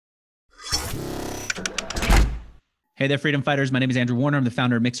Hey there, freedom fighters. My name is Andrew Warner. I'm the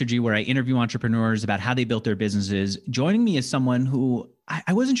founder of Mixergy, where I interview entrepreneurs about how they built their businesses. Joining me is someone who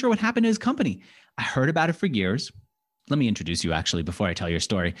I wasn't sure what happened to his company. I heard about it for years. Let me introduce you actually before I tell your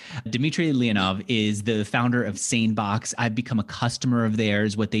story. Dmitry Leonov is the founder of SaneBox. I've become a customer of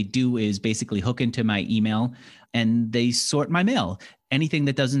theirs. What they do is basically hook into my email and they sort my mail. Anything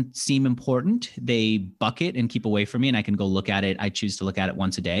that doesn't seem important, they bucket and keep away from me, and I can go look at it. I choose to look at it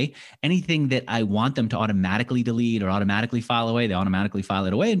once a day. Anything that I want them to automatically delete or automatically file away, they automatically file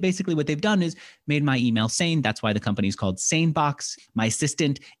it away. And basically what they've done is made my email sane. That's why the company is called SaneBox. My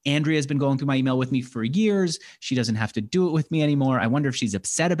assistant, Andrea, has been going through my email with me for years. She doesn't have to do it with me anymore. I wonder if she's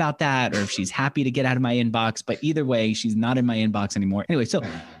upset about that or if she's happy to get out of my inbox. But either way, she's not in my inbox anymore. Anyway, so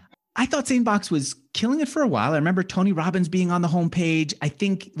I thought SaneBox was killing it for a while. I remember Tony Robbins being on the homepage. I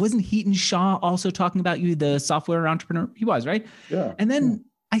think, wasn't Heaton Shaw also talking about you, the software entrepreneur? He was, right? Yeah. And then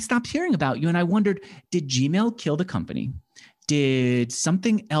I stopped hearing about you and I wondered, did Gmail kill the company? Did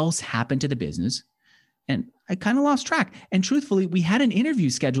something else happen to the business? And I kind of lost track. And truthfully, we had an interview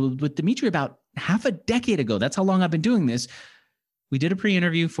scheduled with Dmitry about half a decade ago. That's how long I've been doing this. We did a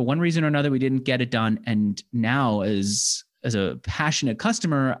pre-interview. For one reason or another, we didn't get it done. And now as a passionate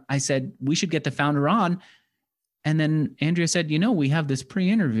customer, I said, we should get the founder on. And then Andrea said, we have this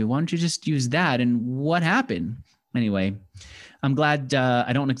pre-interview. Why don't you just use that? And what happened? Anyway, I'm glad.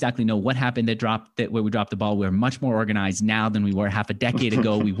 I don't exactly know what happened where we dropped the ball. We're much more organized now than we were half a decade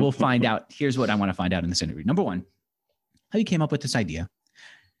ago. We will find out. Here's what I want to find out in this interview. Number one, how you came up with this idea.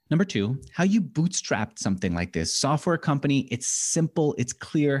 Number two, how you bootstrapped something like this. Software company, it's simple, it's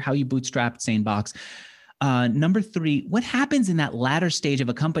clear how you bootstrapped SaneBox. Number three, what happens in that latter stage of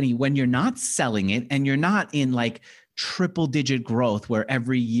a company when you're not selling it and you're not in like triple digit growth where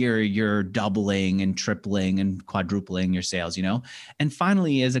every year you're doubling and tripling and quadrupling your sales, And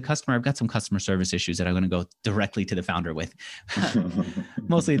finally, as a customer, I've got some customer service issues that I'm going to go directly to the founder with.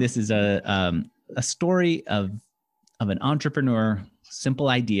 Mostly this is a story of an entrepreneur. Simple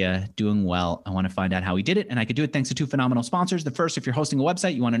idea, doing well. I want to find out how he did it. And I could do it thanks to two phenomenal sponsors. The first, if you're hosting a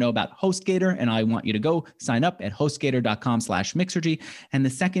website, you want to know about HostGator, and I want you to go sign up at hostgator.com/Mixergy. And the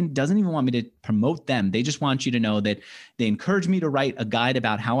second doesn't even want me to promote them. They just want you to know that they encourage me to write a guide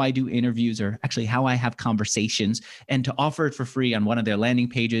about how I do interviews, or actually how I have conversations, and to offer it for free on one of their landing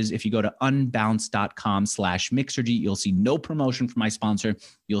pages. If you go to unbounce.com/Mixergy, you'll see no promotion from my sponsor.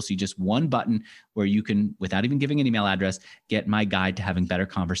 You'll see just one button where you can, without even giving an email address, get my guide to having better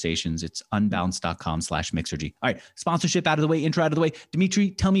conversations. It's unbounce.com/Mixergy. All right. Sponsorship out of the way, intro out of the way.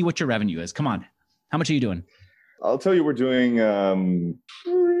 Dmitry, tell me what your revenue is. Come on. How much are you doing? I'll tell you, we're doing,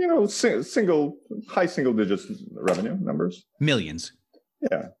 high single digits revenue numbers. Millions.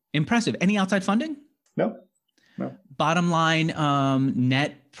 Yeah. Impressive. Any outside funding? No. Bottom line,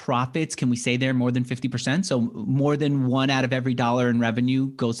 net profits, can we say they're more than 50%? So more than $1 out of every dollar in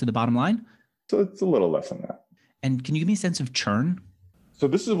revenue goes to the bottom line? So it's a little less than that. And can you give me a sense of churn? So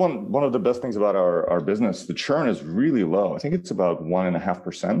this is one of the best things about our business. The churn is really low. I think it's about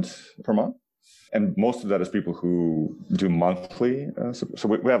 1.5% per month. And most of that is people who do monthly. So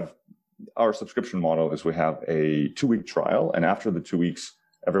we have our subscription model is we have a 2-week trial. And after the 2 weeks,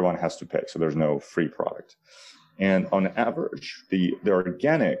 everyone has to pay. So there's no free product. And on average, the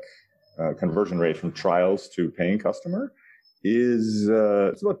organic conversion rate from trials to paying customer is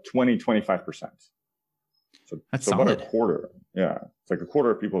it's about 20-25%. So that's so solid. About a quarter. Yeah, it's like a quarter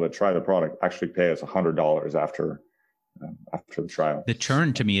of people that try the product actually pay us $100 after the trial. The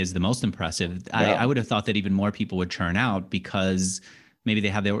churn to me is the most impressive. Yeah. I would have thought that even more people would churn out because maybe they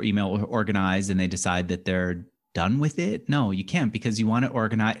have their email organized and they decide that they're done with it. No, you can't, because you want to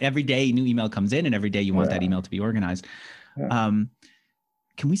organize. Every day new email comes in and every day you want that email to be organized. Yeah.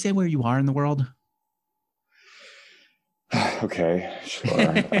 Can we say where you are in the world? Okay, sure.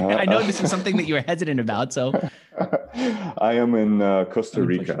 I know this is something that you were hesitant about. So I am in Costa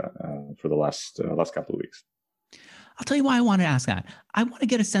Rica for the last couple of weeks. I'll tell you why I want to ask that. I want to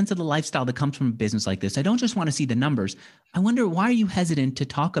get a sense of the lifestyle that comes from a business like this. I don't just want to see the numbers. I wonder, why are you hesitant to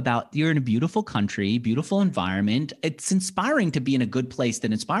talk about, you're in a beautiful country, beautiful environment. It's inspiring to be in a good place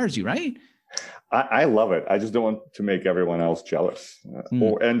that inspires you, right? I love it. I just don't want to make everyone else jealous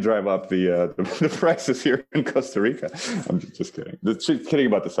and drive up the prices here in Costa Rica. I'm just kidding. Just kidding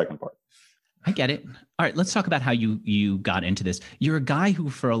about the second part. I get it. All right, let's talk about how you got into this. You're a guy who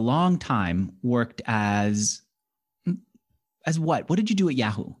for a long time worked as what? What did you do at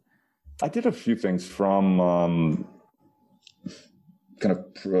Yahoo? I did a few things from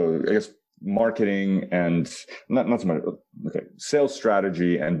marketing and not so much. Okay, sales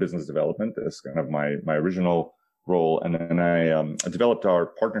strategy and business development is kind of my original role. And then I developed our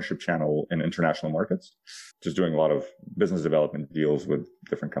partnership channel in international markets, just doing a lot of business development deals with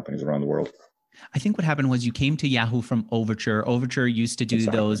different companies around the world. I think what happened was you came to Yahoo from Overture. Overture used to do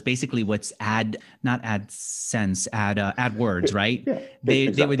those basically what's not AdSense, AdWords, right? Yeah,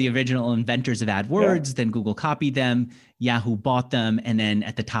 they were the original inventors of AdWords. Yeah. Then Google copied them. Yahoo bought them. And then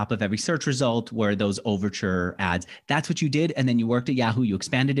at the top of every search result were those Overture ads. That's what you did. And then you worked at Yahoo. You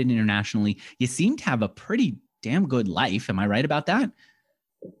expanded it internationally. You seem to have a pretty damn good life. Am I right about that?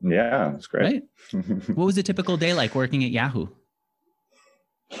 Yeah, that's great. Right? What was a typical day like working at Yahoo?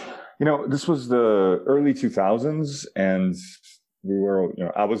 This was the early 2000s, and we were,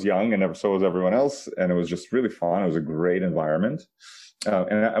 I was young, and so was everyone else, and it was just really fun. It was a great environment.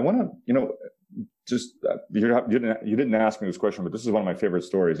 And I want to, just you didn't ask me this question, but this is one of my favorite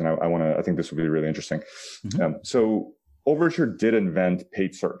stories, and I think this would be really interesting. Mm-hmm. So Overture did invent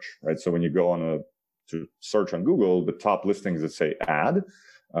paid search, right? So when you go to search on Google, the top listings that say ad,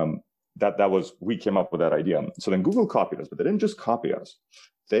 we came up with that idea. So then Google copied us, but they didn't just copy us.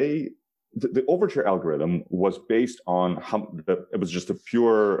 The Overture algorithm was based on it was just a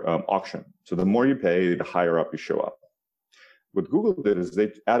pure auction. So the more you pay, the higher up you show up. What Google did is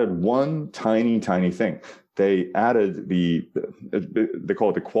they added one tiny thing. They added they call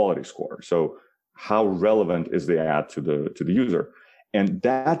it the quality score. So how relevant is the ad to the user? And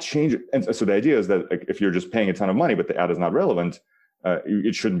that changed. And so the idea is that if you're just paying a ton of money, but the ad is not relevant,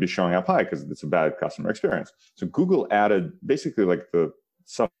 it shouldn't be showing up high because it's a bad customer experience. So Google added basically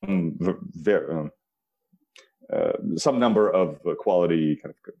some number of quality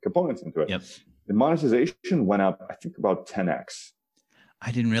kind of components into it. Yep. The monetization went up, I think, about 10x.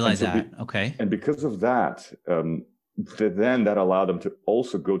 I didn't realize that. Okay. And because of that, then that allowed them to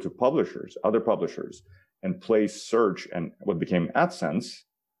also go to other publishers, and place search and what became AdSense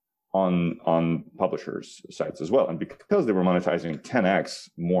on publishers' sites as well. And because they were monetizing 10x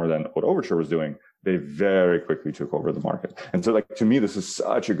more than what Overture was doing, they very quickly took over the market. And so, to me, this is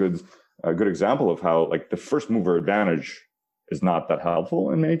such a good example of how, the first mover advantage is not that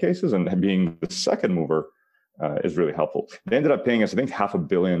helpful in many cases, and being the second mover is really helpful. They ended up paying us, I think, $500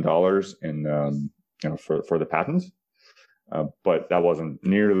 million for the patents, but that wasn't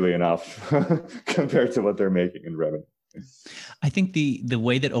nearly enough compared to what they're making in revenue. I think the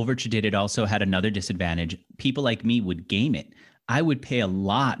way that Overture did it also had another disadvantage. People like me would game it. I would pay a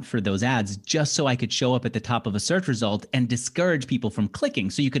lot for those ads just so I could show up at the top of a search result and discourage people from clicking.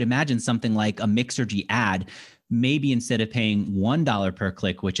 So you could imagine something like a Mixergy ad. Maybe instead of paying $1 per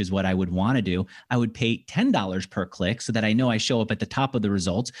click, which is what I would want to do, I would pay $10 per click so that I know I show up at the top of the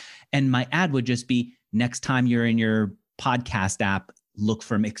results. And my ad would just be, next time you're in your podcast app, look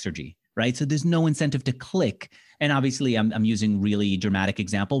for Mixergy, right? So there's no incentive to click. And obviously I'm using really dramatic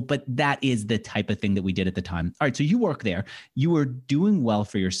example, but that is the type of thing that we did at the time. All right. So you work there, you were doing well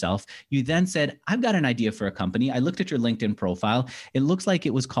for yourself. You then said, I've got an idea for a company. I looked at your LinkedIn profile. It looks like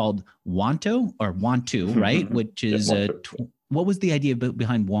it was called Wanto or Want2, right? Which is, what was the idea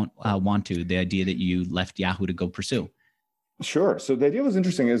behind Want2, the idea that you left Yahoo to go pursue? Sure. So the idea was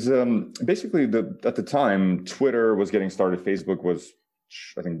interesting is basically at the time, Twitter was getting started. Facebook was,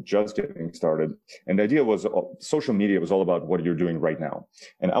 I think, just getting started. And the idea was social media was all about what you're doing right now.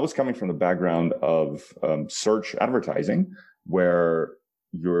 And I was coming from the background of search advertising, where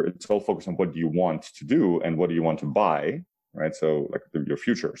it's all focused on what do you want to do and what do you want to buy, right? So your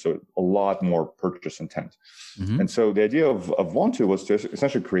future. So a lot more purchase intent. Mm-hmm. And so the idea of Want2 was to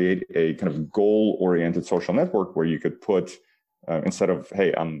essentially create a kind of goal-oriented social network where you could put, instead of,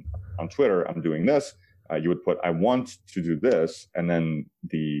 hey, I'm on Twitter, I'm doing this, you would put, I want to do this. And then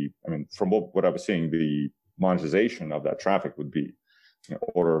from what I was seeing, the monetization of that traffic would be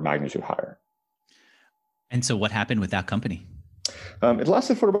order of magnitude higher. And so what happened with that company? It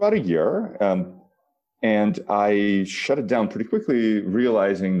lasted for about a year. And I shut it down pretty quickly,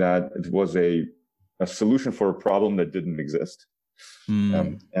 realizing that it was a solution for a problem that didn't exist.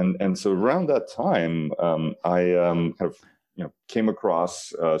 And so around that time, I came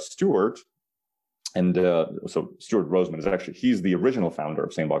across Stuart. And so Stuart Roseman he's the original founder of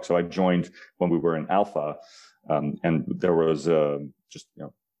Sanebox. So I joined when we were in alpha, and there was just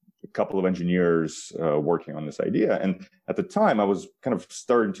a couple of engineers working on this idea. And at the time, I was kind of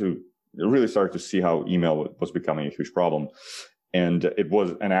starting to see how email was becoming a huge problem, and it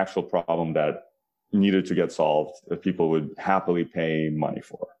was an actual problem that needed to get solved that people would happily pay money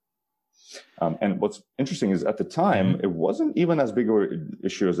for. And what's interesting is at the time, it wasn't even as big of an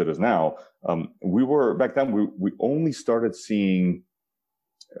issue as it is now. Back then, we only started seeing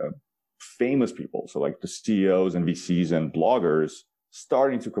famous people. So like the CEOs and VCs and bloggers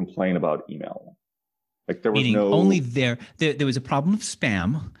starting to complain about email. Like there was Meaning no only there was a problem of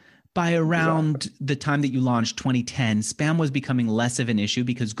spam. By around the time that you launched 2010, spam was becoming less of an issue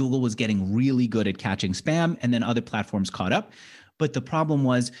because Google was getting really good at catching spam, and then other platforms caught up. But the problem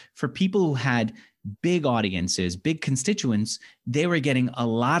was for people who had big audiences, big constituents, they were getting a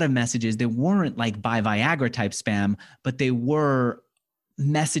lot of messages that weren't like buy Viagra type spam, but they were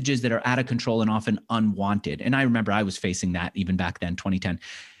messages that are out of control and often unwanted. And I remember I was facing that even back then, 2010.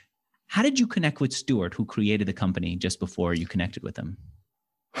 How did you connect with Stuart, who created the company just before you connected with him?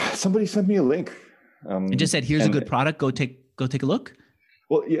 Somebody sent me a link. And just said, "Here's a good product. Go take a look."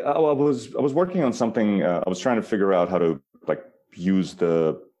 Well, yeah, I was working on something. I was trying to figure out how to like use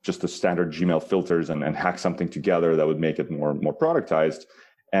the standard Gmail filters and hack something together that would make it more productized.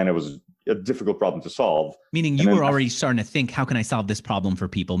 And it was a difficult problem to solve. Meaning you were already starting to think, how can I solve this problem for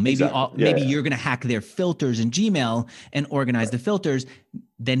people? Maybe maybe you're going to hack their filters in Gmail and organize the filters.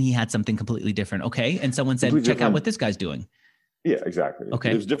 Then he had something completely different. Okay, and someone said, check out what this guy's doing. Yeah, exactly. Okay.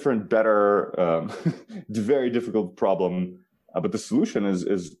 There's different, better, it's a very difficult problem, but the solution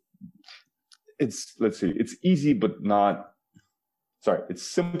is it's, let's see, it's easy, but not, sorry, it's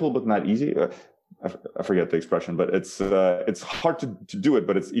simple, but not easy. I forget the expression, but it's hard to do it,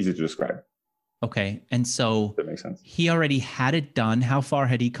 but it's easy to describe. Okay. And so that makes sense. He already had it done. How far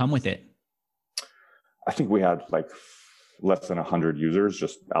had he come with it? I think we had like less than 100 users,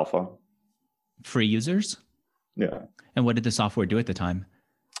 just alpha. Free users? Yeah. And what did the software do at the time?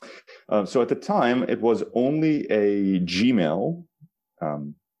 So at the time, it was only a Gmail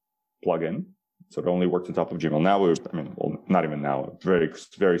plugin. So it only worked on top of Gmail. Now not even now. Very,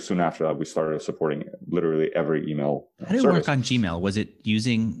 very soon after that, we started supporting literally every email How did it work on Gmail? Was it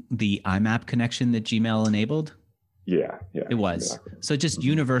using the IMAP connection that Gmail enabled? Yeah. It was. Exactly. So just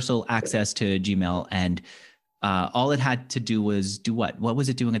universal access to Gmail, and all it had to do was do what? What was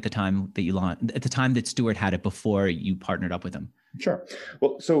it doing at the time that you launched? At the time that Stuart had it before you partnered up with him? Sure.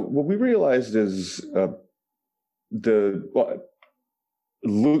 Well, so what we realized is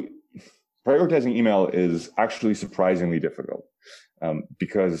prioritizing email is actually surprisingly difficult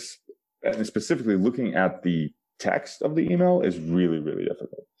because, and specifically looking at the text of the email is really, really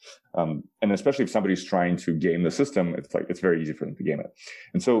difficult. And especially if somebody's trying to game the system, it's very easy for them to game it.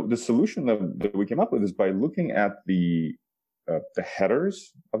 And so the solution that we came up with is by looking at the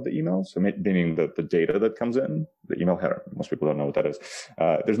headers of the email. So meaning the data that comes in, the email header. Most people don't know what that is.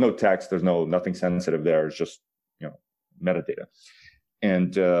 There's no text. There's nothing sensitive there. It's just, metadata.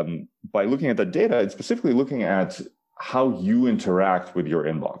 And by looking at that data, it's specifically looking at how you interact with your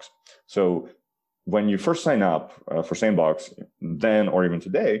inbox. So when you first sign up for SaneBox, then or even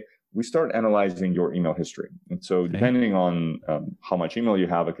today, we start analyzing your email history. And so depending on how much email you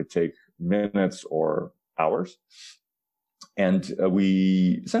have, it could take minutes or hours. And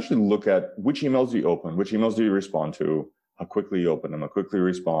we essentially look at which emails do you open, which emails do you respond to, how quickly you open them, how quickly you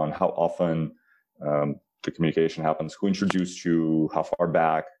respond, how often the communication happens, who introduced you, how far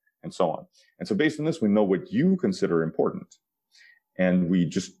back, and so on. And so based on this, we know what you consider important. And we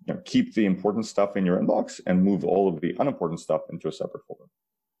just keep the important stuff in your inbox and move all of the unimportant stuff into a separate folder.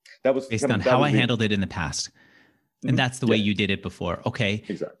 That was based on how I handled it in the past. And that's the way you did it before. Okay.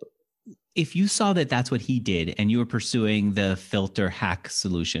 Exactly. If you saw that that's what he did and you were pursuing the filter hack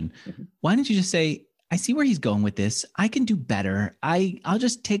solution, why didn't you just say, I see where he's going with this. I can do better. I'll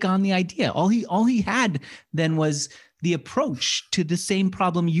just take on the idea. All he had then was the approach to the same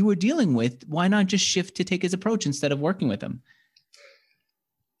problem you were dealing with. Why not just shift to take his approach instead of working with him?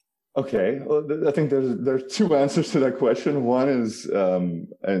 Okay, well, I think there's two answers to that question. One is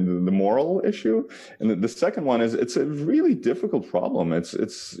and the moral issue, and the second one is it's a really difficult problem. It's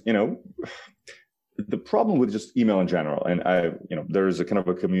the problem with just email in general. And there's a kind of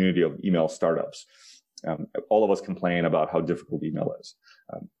a community of email startups. All of us complain about how difficult email is.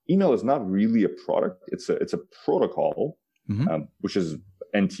 Email is not really a product. It's a protocol, which is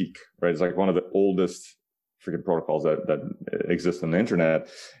antique, right? It's like one of the oldest freaking protocols that exist on the internet.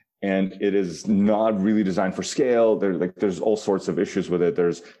 And it is not really designed for scale. There's all sorts of issues with it.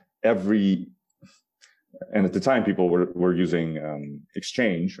 And at the time, people were using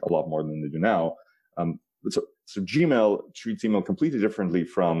Exchange a lot more than they do now. So Gmail treats email completely differently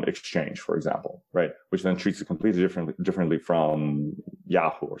from Exchange, for example, right? Which then treats it completely differently from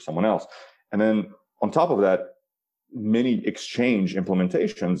Yahoo or someone else. And then on top of that, many Exchange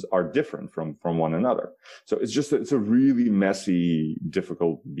implementations are different from one another. So it's a really messy,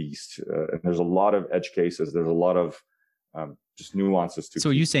 difficult beast. And there's a lot of edge cases. There's a lot of just nuances to.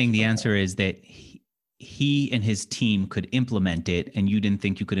 So are you saying the answer is that he and his team could implement it and you didn't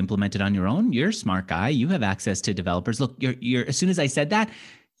think you could implement it on your own? You're a smart guy. You have access to developers. Look, you're as soon as I said that,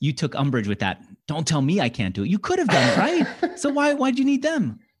 you took umbrage with that. Don't tell me I can't do it. You could have done it, right? So why'd you need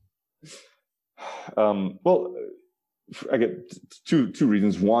them? Well, I get two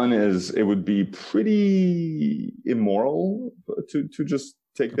reasons. One is it would be pretty immoral to just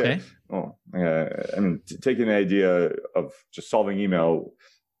take Okay. taking the idea of just solving email.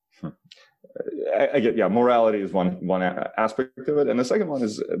 I get, morality is one aspect of it, and the second one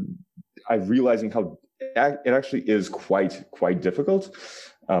is I'm realizing how it actually is quite difficult.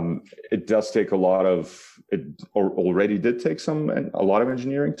 It does take a lot of it, or already did take a lot of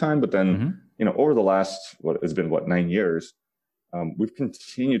engineering time, but then over the last 9 years, we've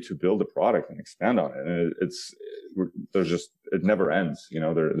continued to build a product and expand on it, and it never ends.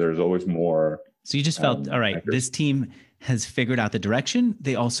 There's always more. So you just felt, all right, this team has figured out the direction.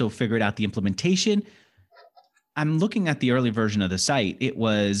 They also figured out the implementation. I'm looking at the early version of the site. It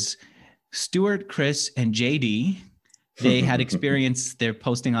was Stuart, Chris, and JD. They had experience, they're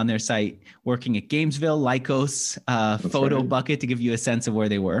posting on their site, working at Gamesville, Lycos, Photo right. Bucket, to give you a sense of where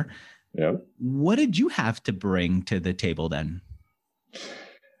they were. Yeah. What did you have to bring to the table then?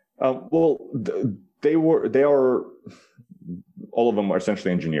 Well, they are, all of them are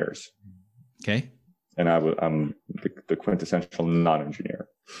essentially engineers. Okay. And I'm the quintessential non-engineer.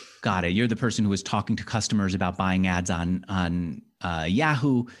 Got it. You're the person who was talking to customers about buying ads on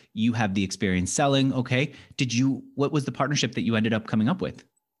Yahoo. You have the experience selling. Okay. What was the partnership that you ended up coming up with?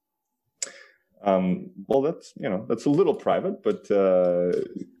 Well, that's a little private, but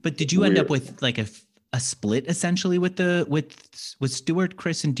did you end up with like a split essentially with Stuart,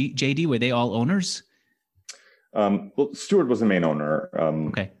 Chris, and JD? Were they all owners? Well, Stuart was the main owner.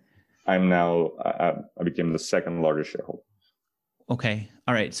 Okay. I became the second largest shareholder. Okay.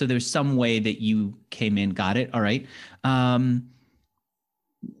 All right. So there's some way that you came in, got it. All right.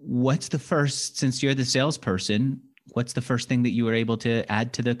 Since you're the salesperson, what's the first thing that you were able to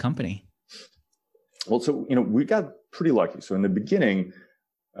add to the company? Well, so, we got pretty lucky. So in the beginning,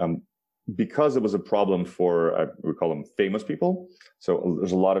 because it was a problem for, we call them famous people. So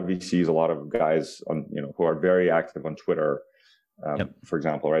there's a lot of VCs, a lot of guys who are very active on Twitter, for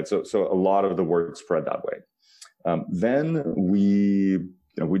example, right? So a lot of the word spread that way. Then we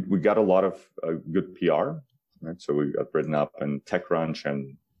got a lot of good PR, right? So we got written up in TechCrunch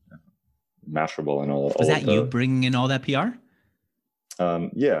and Mashable and all. Was that you bringing in all that PR?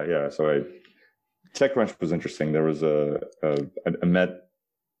 Yeah. So TechCrunch was interesting. There was I met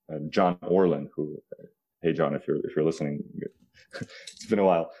John Orland, who, hey John, if you're listening, it's been a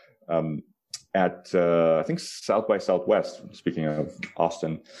while. At I think South by Southwest. Speaking of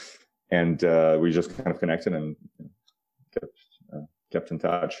Austin, and we just kind of connected and kept in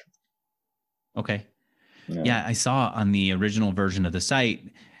touch. Okay. Yeah, I saw on the original version of the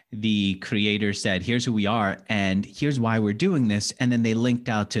site, the creator said, here's who we are and here's why we're doing this. And then they linked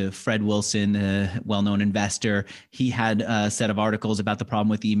out to Fred Wilson, a well-known investor. He had a set of articles about the problem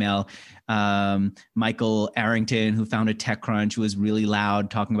with email. Michael Arrington, who founded TechCrunch, was really loud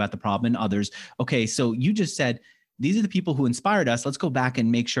talking about the problem, and others. Okay, so you just said, these are the people who inspired us. Let's go back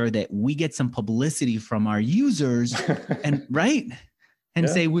and make sure that we get some publicity from our users and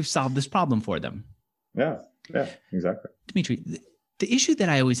say we've solved this problem for them. Yeah, exactly. Dimitri, the issue that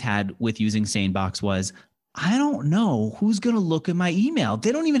I always had with using SaneBox was I don't know who's going to look at my email.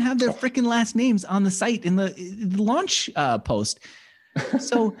 They don't even have their freaking last names on the site in the launch post.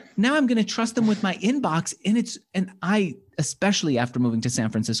 So now I'm going to trust them with my inbox. And I, especially after moving to San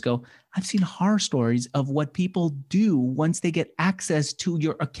Francisco, I've seen horror stories of what people do once they get access to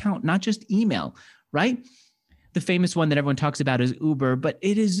your account, not just email, right? The famous one that everyone talks about is Uber, but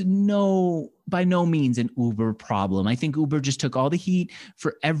it is by no means an Uber problem. I think Uber just took all the heat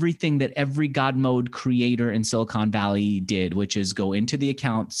for everything that every God mode creator in Silicon Valley did, which is go into the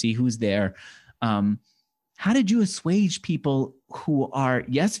account, see who's there. How did you assuage people who are,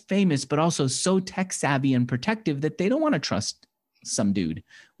 yes, famous, but also so tech savvy and protective that they don't want to trust some dude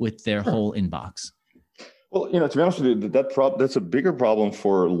with their whole inbox? Well, to be honest with you, that's a bigger problem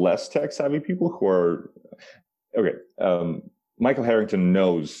for less tech savvy people who are, okay. Michael Harrington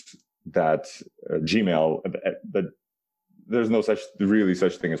knows that Gmail, that there's no such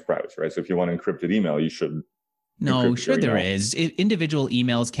thing as privacy, right? So if you want encrypted email, you should. No, sure there is. Individual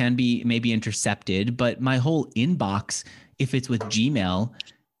emails can be maybe intercepted, but my whole inbox, if it's with Gmail,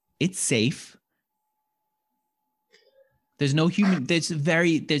 it's safe. There's no human, there's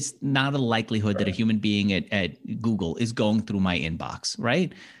not a likelihood that a human being at Google is going through my inbox,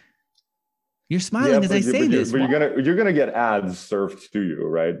 right? You're smiling as I say this. You're gonna get ads served to you,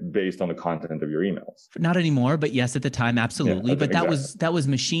 right, based on the content of your emails. Not anymore, but yes, at the time, absolutely. Yeah, but exactly. that was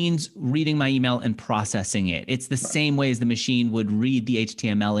machines reading my email and processing it. It's the same way as the machine would read the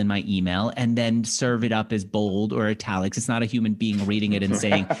HTML in my email and then serve it up as bold or italics. It's not a human being reading it and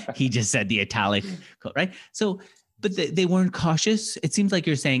saying he just said the italic code, right? So, but they weren't cautious. It seems like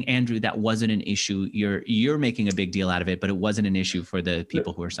you're saying, Andrew, that wasn't an issue. You're making a big deal out of it, but it wasn't an issue for the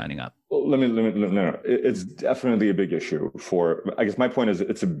people who are signing up. Well, no. It's definitely a big issue for, I guess my point is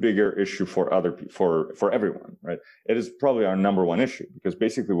it's a bigger issue for other people, for everyone, right? It is probably our number one issue, because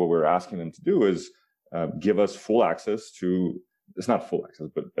basically what we're asking them to do is give us full access to, it's not full access,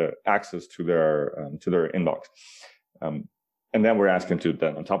 but access to their inbox. And then we're asking to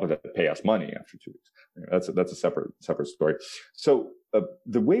then on top of that, pay us money after 2 weeks. That's a separate story. So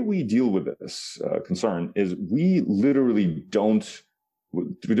the way we deal with this concern is we literally don't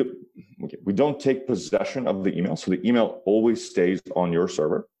take possession of the email. So the email always stays on your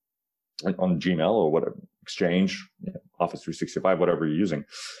server, on Gmail or whatever, Exchange, Office 365, whatever you're using.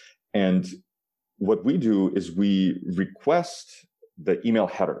 And what we do is we request the email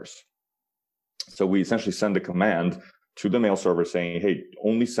headers. So we essentially send a command to the mail server saying, hey,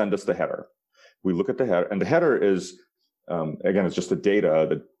 only send us the header. We look at the header, and the header is, again, it's just the data.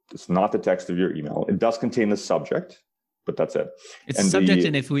 That it's not the text of your email. It does contain the subject, but that's it. It's and subject,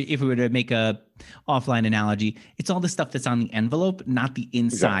 and if we were to make a offline analogy, it's all the stuff that's on the envelope, not the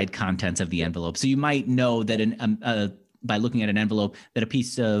inside contents of the envelope. So you might know that by looking at an envelope that a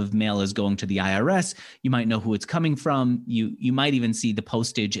piece of mail is going to the IRS. You might know who it's coming from. You might even see the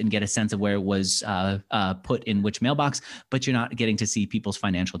postage and get a sense of where it was put in which mailbox, but you're not getting to see people's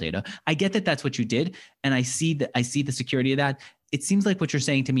financial data. I get that that's what you did, and I see the security of that. It seems like what you're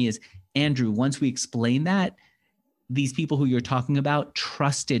saying to me is, Andrew, once we explain that, these people who you're talking about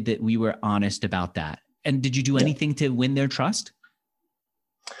trusted that we were honest about that. And did you do anything to win their trust?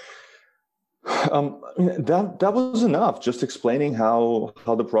 That was enough. Just explaining how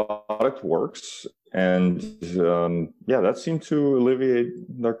the product works, and that seemed to alleviate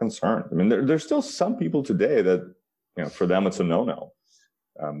their concern. I mean, there's still some people today that for them it's a no.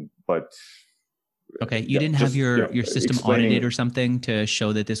 But okay, you didn't have your system audited or something to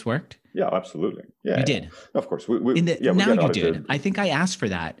show that this worked? Yeah, absolutely. Yeah, you did. Of course, now you did. I think I asked for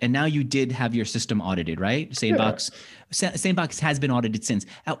that, and now you did have your system audited, right? SaneBox has been audited since.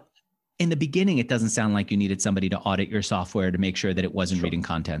 In the beginning, it doesn't sound like you needed somebody to audit your software to make sure that it wasn't reading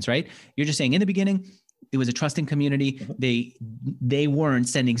contents, right? You're just saying in the beginning, it was a trusting community. Mm-hmm. They weren't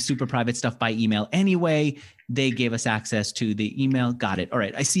sending super private stuff by email anyway. They gave us access to the email. Got it. All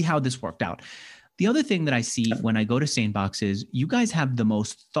right. I see how this worked out. The other thing that I see when I go to SaneBox is you guys have the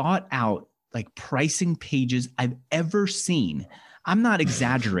most thought out like pricing pages I've ever seen. I'm not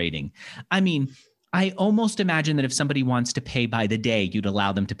exaggerating. I mean, I almost imagine that if somebody wants to pay by the day, you'd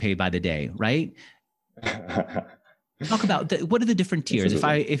allow them to pay by the day, right? Talk about what are the different tiers?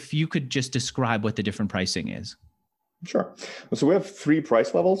 If you could just describe what the different pricing is. Sure. So we have 3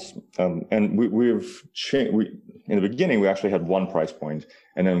 price levels, and we've changed. In the beginning, we actually had 1 price point,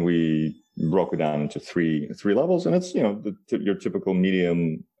 and then we broke it down into three levels, and it's your typical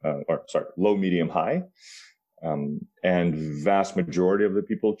low, medium, high. And vast majority of the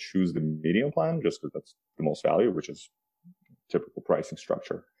people choose the medium plan just because that's the most value, which is typical pricing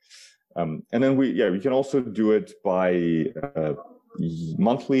structure. And then we can also do it by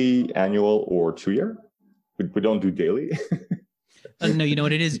monthly, annual, or 2-year. We don't do daily. No, you know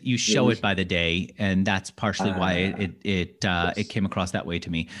what it is? You show it by the day, and that's partially why it came across that way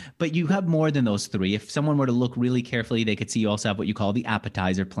to me. But you have more than those 3. If someone were to look really carefully, they could see you also have what you call the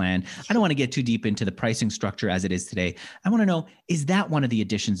appetizer plan. I don't want to get too deep into the pricing structure as it is today. I want to know, is that one of the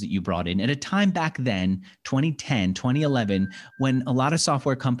additions that you brought in at a time back then, 2010, 2011, when a lot of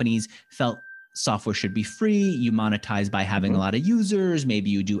software companies felt software should be free, you monetize by having a lot of users, maybe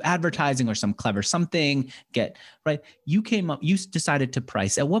you do advertising or some clever something, you decided to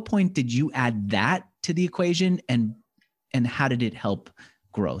price. At what point did you add that to the equation, and how did it help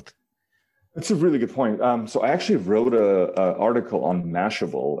growth? That's a really good point. So I actually wrote an article on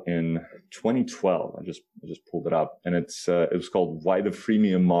Mashable in 2012. I just pulled it up, and it was called "Why the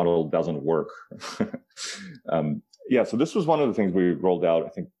Freemium Model Doesn't Work." So this was one of the things we rolled out, I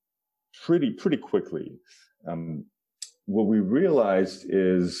think, pretty quickly. What we realized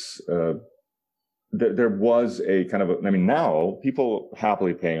is that there was a kind of now people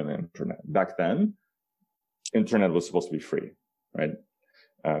happily pay on the internet. Back then, internet was supposed to be free, right?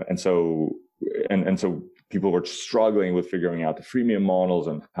 And so people were struggling with figuring out the freemium models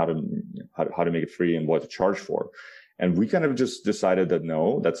and how to make it free and what to charge for. And we kind of just decided that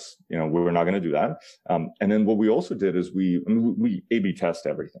no, that's, we're not going to do that. And then what we also did is we A/B test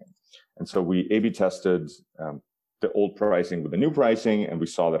everything. And so we A/B tested the old pricing with the new pricing, and we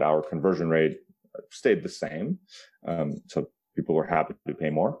saw that our conversion rate stayed the same. So people were happy to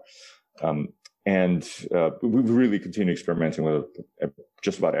pay more. And we really continued experimenting with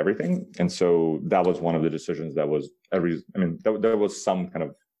just about everything. And so that was one of the decisions that was there was some kind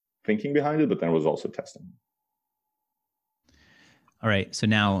of thinking behind it, but then it was also testing. All right. So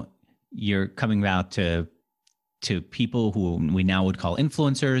now you're coming out to people who we now would call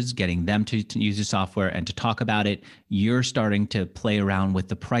influencers, getting them to use the software and to talk about it. You're starting to play around with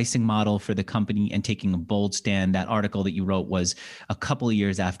the pricing model for the company and taking a bold stand. That article that you wrote was a couple of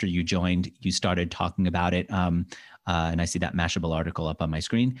years after you joined, you started talking about it. And I see that Mashable article up on my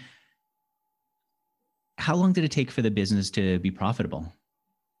screen. How long did it take for the business to be profitable?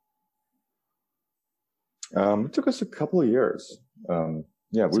 It took us a couple of years. So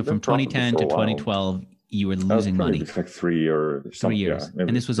from 2010 to 2012, you were losing money. Like 3 or something. 3 years. Yeah,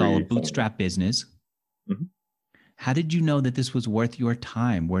 and this was all a bootstrap business. Mm-hmm. How did you know that this was worth your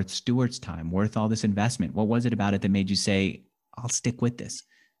time, worth Stuart's time, worth all this investment? What was it about it that made you say, I'll stick with this?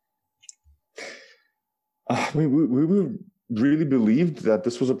 We really believed that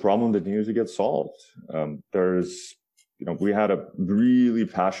this was a problem that needed to get solved. We had a really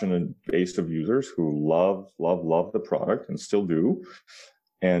passionate base of users who love the product and still do.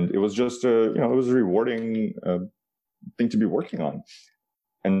 And it was just it was a rewarding thing to be working on.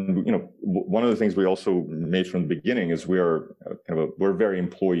 And, one of the things we also made from the beginning is we're a very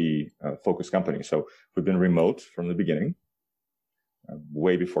employee focused company. So we've been remote from the beginning,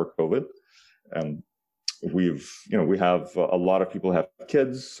 way before COVID. We have a lot of people have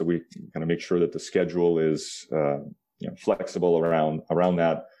kids, so we kind of make sure that the schedule is, flexible around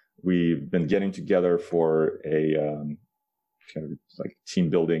that. We've been getting together for a, kind of like team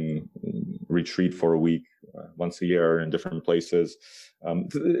building retreat for a week, once a year in different places.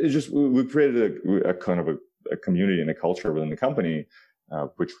 We created a kind of a community and a culture within the company,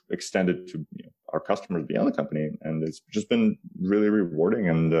 which extended to our customers beyond the company. And it's just been really rewarding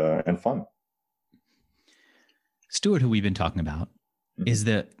and fun. Stuart, who we've been talking about, is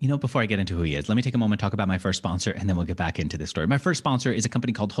before I get into who he is, let me take a moment to talk about my first sponsor, and then we'll get back into this story. My first sponsor is a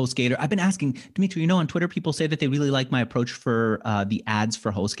company called HostGator. I've been asking, Dimitri, on Twitter, people say that they really like my approach for the ads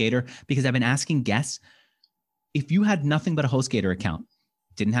for HostGator, because I've been asking guests, if you had nothing but a HostGator account,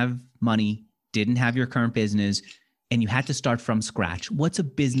 didn't have money, didn't have your current business, and you had to start from scratch, what's a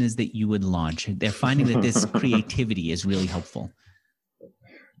business that you would launch? They're finding that this creativity is really helpful.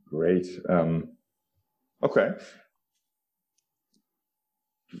 Great. Okay.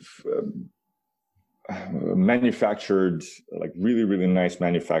 Manufactured, like really, really nice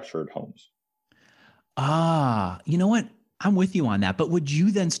manufactured homes. You know what? I'm with you on that. But would you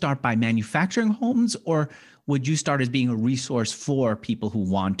then start by manufacturing homes, or would you start as being a resource for people who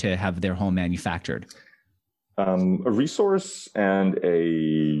want to have their home manufactured? A resource and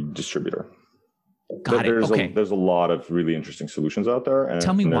a distributor. Got it. Okay. There's a lot of really interesting solutions out there. And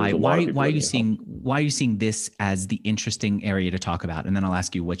tell me why. Why are you seeing this as the interesting area to talk about? And then I'll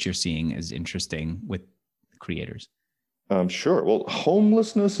ask you what you're seeing as interesting with creators. Sure. Well,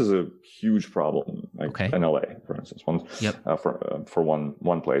 homelessness is a huge problem. In LA, for instance, for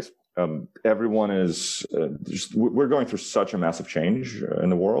one place. Everyone is we're going through such a massive change in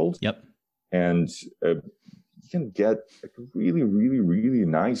the world. Yep. And you can get a really, really, really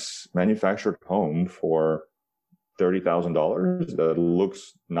nice manufactured home for $30,000 that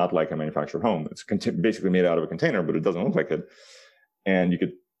looks not like a manufactured home. It's basically made out of a container, but it doesn't look like it. And you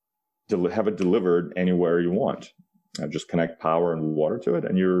could have it delivered anywhere you want. Just connect power and water to it,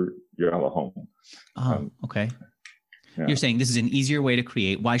 and you have a home. Okay. Yeah. You're saying this is an easier way to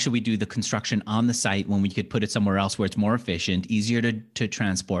create. Why should we do the construction on the site when we could put it somewhere else where it's more efficient, easier to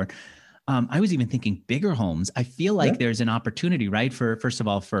transport? I was even thinking bigger homes. I feel like there's an opportunity, right? First of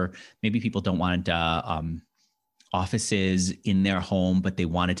all, for maybe people don't want offices in their home, but they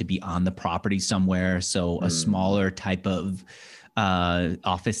want it to be on the property somewhere. So a smaller type of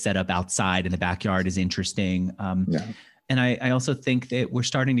office setup outside in the backyard is interesting. And I also think that we're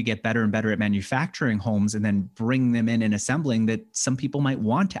starting to get better and better at manufacturing homes and then bring them in and assembling that some people might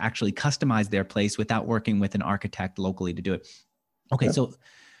want to actually customize their place without working with an architect locally to do it. Okay, so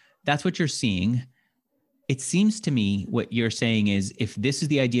that's what you're seeing. It seems to me what you're saying is if this is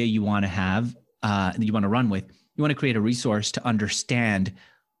the idea you want to have, that you want to run with, you want to create a resource to understand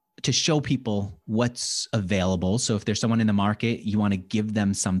to show people what's available. So if there's someone in the market, you want to give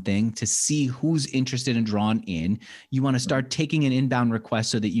them something to see who's interested and drawn in. You want to start taking an inbound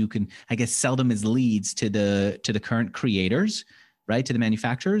request so that you can, I guess, sell them as leads to the current creators, right? To the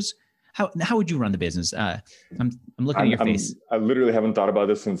manufacturers. How would you run the business? I'm looking at your face. I literally haven't thought about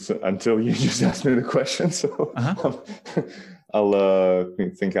this until you just asked me the question. So I'll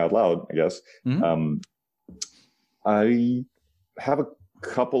think out loud, I guess. Mm-hmm. I have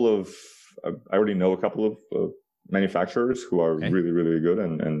I already know a couple of manufacturers who are really, really good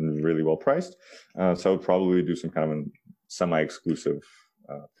and really well priced. So I would probably do some kind of a semi-exclusive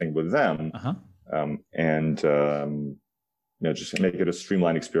thing with them. Just make it a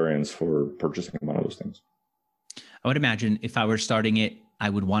streamlined experience for purchasing one of those things. I would imagine if I were starting it, I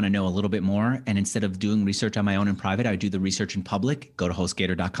would want to know a little bit more. And instead of doing research on my own in private, I would do the research in public. Go to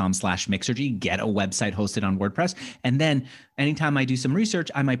hostgator.com/Mixergy, get a website hosted on WordPress. And then anytime I do some research,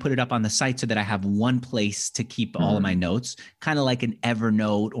 I might put it up on the site so that I have one place to keep all of my notes, kind of like an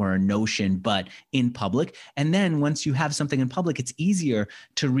Evernote or a Notion, but in public. And then once you have something in public, it's easier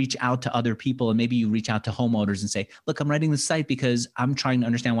to reach out to other people. And maybe you reach out to homeowners and say, look, I'm writing this site because I'm trying to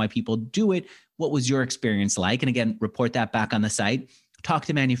understand why people do it. What was your experience like? And again, report that back on the site. Talk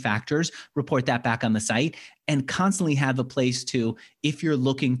to manufacturers, report that back on the site, and constantly have a place to, if you're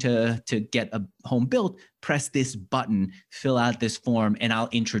looking to get a home built, press this button, fill out this form, and I'll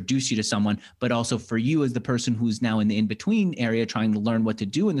introduce you to someone. But also for you as the person who's now in the in-between area trying to learn what to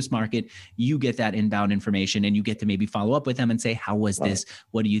do in this market, you get that inbound information and you get to maybe follow up with them and say, how was this?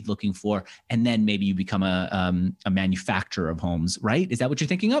 What are you looking for? And then maybe you become a manufacturer of homes, right? Is that what you're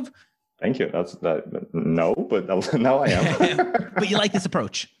thinking of? Thank you. No, but now I am. But you like this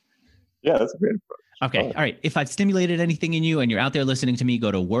approach? Yeah, that's a great approach. Okay. All right. If I've stimulated anything in you and you're out there listening to me,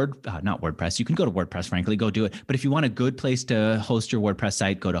 go to not WordPress. You can go to WordPress, frankly, go do it. But if you want a good place to host your WordPress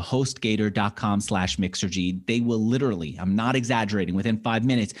site, go to hostgator.com/Mixergy. They will literally, I'm not exaggerating, within 5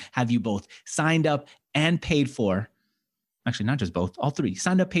 minutes, have you both signed up and paid for. Actually, not just both, all three.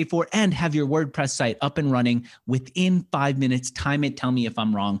 Signed up, paid for, and have your WordPress site up and running within 5 minutes. Time it, tell me if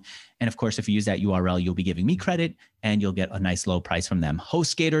I'm wrong. And of course, if you use that URL, you'll be giving me credit and you'll get a nice low price from them.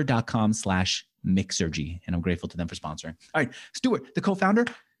 hostgator.com/Mixergy. And I'm grateful to them for sponsoring. All right, Stuart, the co-founder,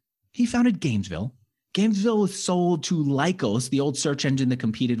 he founded Gamesville. Gamesville was sold to Lycos, the old search engine that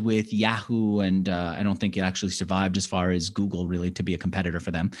competed with Yahoo. And I don't think it actually survived as far as Google really to be a competitor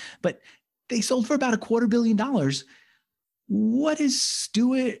for them. But they sold for about $250 million. What is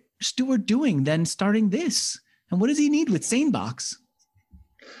Stuart doing then starting this? And what does he need with SaneBox?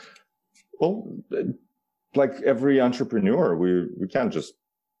 Well, like every entrepreneur, we can't just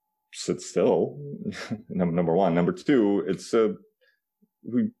sit still. Number one. Number two,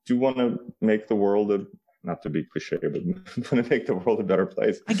 we do want to make the world not to be cliche, but want to make the world a better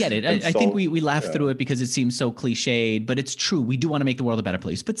place. I get it. I think we laugh through it because it seems so cliched, but it's true. We do want to make the world a better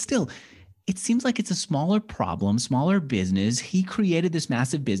place, but still, it seems like it's a smaller problem, smaller business. He created this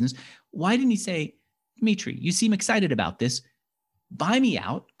massive business. Why didn't he say, Dmitry, you seem excited about this. Buy me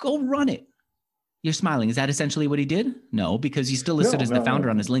out. Go run it. You're smiling. Is that essentially what he did? No, because he's still listed as the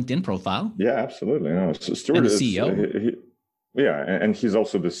founder on his LinkedIn profile. Yeah, absolutely. No, so Stuart and the CEO. And he's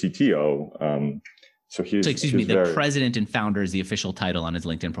also the CTO. The president and founder is the official title on his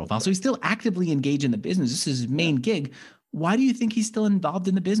LinkedIn profile. So he's still actively engaged in the business. This is his main gig. Why do you think he's still involved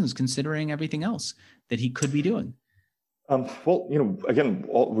in the business, considering everything else that he could be doing? Well, again,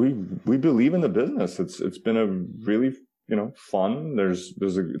 we believe in the business. It's been a really, fun.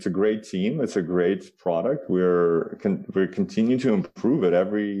 It's a great team. It's a great product. We're continuing to improve it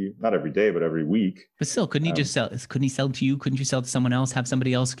not every day, but every week. But still, couldn't he just sell? Couldn't he sell to you? Couldn't you sell to someone else? Have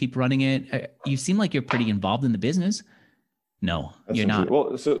somebody else keep running it? You seem like you're pretty involved in the business. No, you're not.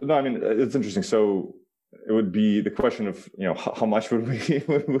 Well, it's interesting. So it would be the question of, how much would we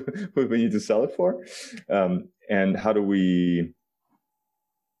need to sell it for? And how do we,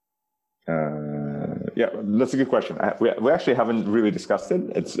 that's a good question. We actually haven't really discussed it.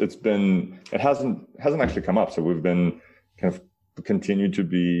 It hasn't actually come up. So we've been kind of continued to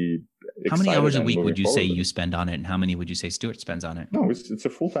be excited. How many hours a week would you say you spend on it? And how many would you say Stuart spends on it? No, it's a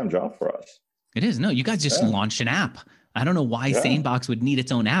full-time job for us. It is. No, you guys just launched an app. I don't know why SaneBox would need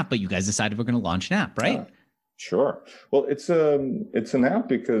its own app, but you guys decided we're going to launch an app, right? Yeah, sure. Well, it's an app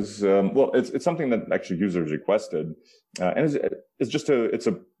because it's something that actually users requested, and it's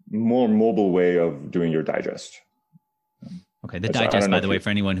a more mobile way of doing your digest. Okay. The digest, by the way,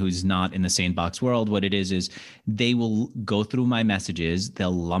 for anyone who's not in the SaneBox world, what it is they will go through my messages. They'll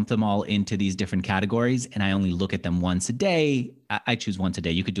lump them all into these different categories, and I only look at them once a day. I choose once a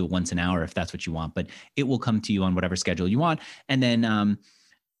day. You could do it once an hour if that's what you want, but it will come to you on whatever schedule you want. And then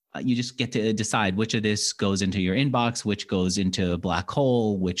you just get to decide which of this goes into your inbox, which goes into a black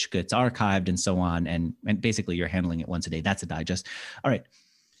hole, which gets archived, and so on. And basically you're handling it once a day. That's a digest. All right.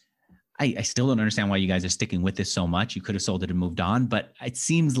 I still don't understand why you guys are sticking with this so much. You could have sold it and moved on, but it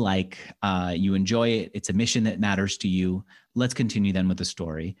seems like you enjoy it. It's a mission that matters to you. Let's continue then with the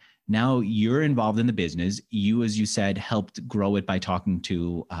story. Now you're involved in the business. You, as you said, helped grow it by talking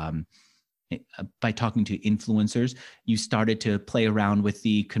to influencers. You started to play around with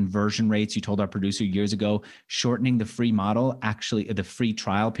the conversion rates. You told our producer years ago, shortening the free model, actually the free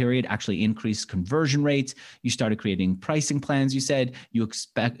trial period actually increased conversion rates. You started creating pricing plans. You said you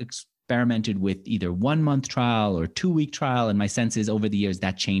experimented with either 1 month trial or 2 week trial. And my sense is over the years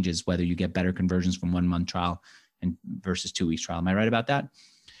that changes whether you get better conversions from 1 month trial and versus 2 weeks trial. Am I right about that?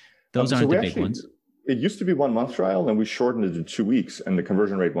 Those aren't the big ones. It used to be 1 month trial, and we shortened it to 2 weeks, and the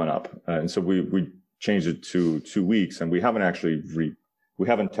conversion rate went up. And so we changed it to 2 weeks, and we haven't actually we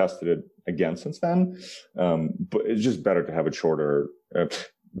haven't tested it again since then. But it's just better to have it shorter.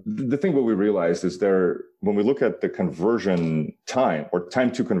 The thing what we realized is when we look at the conversion time or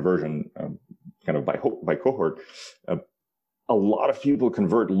time to conversion, kind of by cohort, a lot of people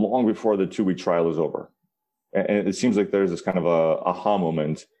convert long before the 2 week trial is over. And it seems like there's this kind of a aha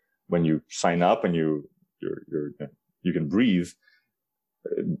moment when you sign up and you can breathe.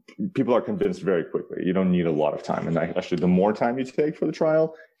 People are convinced very quickly. You don't need a lot of time. And actually, the more time you take for the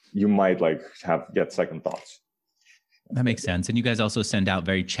trial, you might get second thoughts. That makes sense. And you guys also send out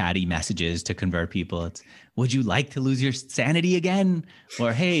very chatty messages to convert people. It's, would you like to lose your sanity again?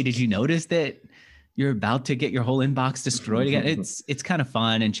 Or, hey, did you notice that you're about to get your whole inbox destroyed again? It's kind of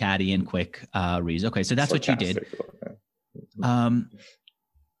fun and chatty and quick reads. Okay, so that's what you did.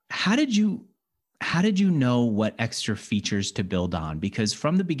 How did you know what extra features to build on? Because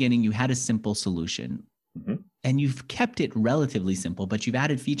from the beginning, you had a simple solution. Mm-hmm. And you've kept it relatively simple, but you've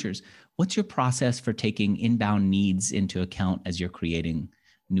added features. What's your process for taking inbound needs into account as you're creating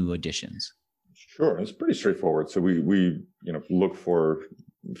new additions? Sure, it's pretty straightforward. So we look for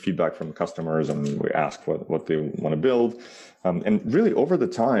feedback from customers, and we ask what they want to build. And really, over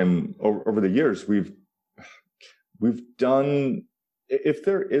the years, we've done. If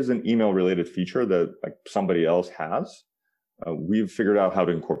there is an email related feature that somebody else has, we've figured out how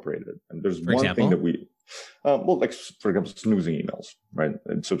to incorporate it. And there's one thing that we. For example, snoozing emails, right?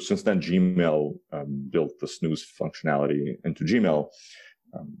 And so since then, Gmail built the snooze functionality into Gmail.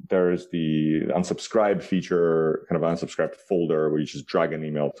 There's the unsubscribe feature, kind of unsubscribed folder where you just drag an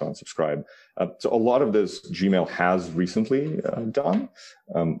email to unsubscribe. So a lot of this Gmail has recently done,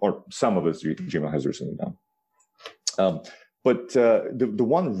 or some of this Gmail has recently done. But the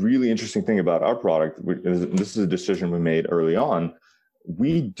one really interesting thing about our product, and this is a decision we made early on,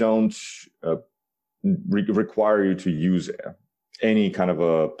 we don't require you to use any kind of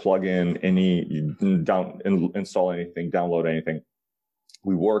a plugin, install anything, download anything.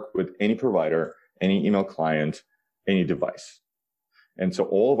 We work with any provider, any email client, any device. And so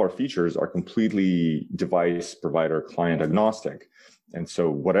all of our features are completely device, provider, client agnostic. And so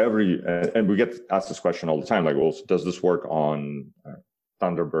whatever and we get asked this question all the time, does this work on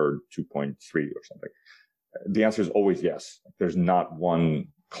Thunderbird 2.3 or something? The answer is always yes. There's not one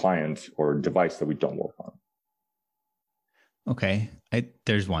client or device that we don't work on. Okay.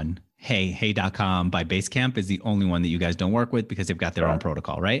 There's one. Hey.com by Basecamp is the only one that you guys don't work with because they've got their own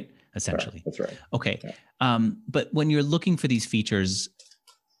protocol, right? Essentially. That's right. Okay. Yeah. But when you're looking for these features,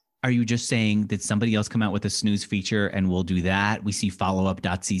 are you just saying that somebody else come out with a snooze feature and we'll do that? We see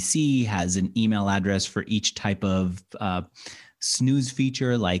followup.cc has an email address for each type of snooze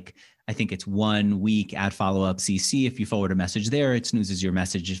feature. I think it's 1 week at followup CC. If you forward a message there, it snoozes your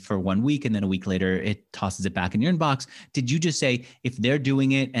message for 1 week. And then a week later, it tosses it back in your inbox. Did you just say, if they're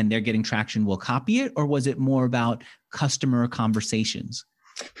doing it and they're getting traction, we'll copy it? Or was it more about customer conversations?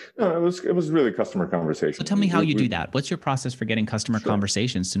 No, it was really customer conversations. So tell me how you do that. What's your process for getting customer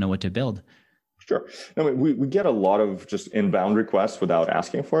conversations to know what to build? Sure. We get a lot of just inbound requests without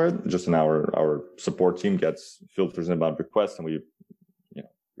asking for it. Just in our support team filters inbound requests, and we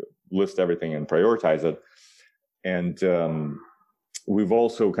list everything and prioritize it. And we've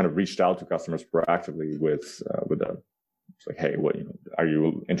also kind of reached out to customers proactively with it's like, hey, are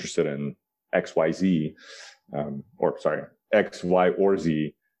you interested in X, Y, Z, X, Y, or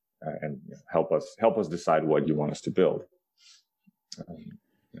Z, and help us decide what you want us to build.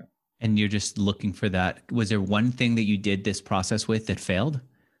 And you're just looking for that. Was there one thing that you did this process with that failed?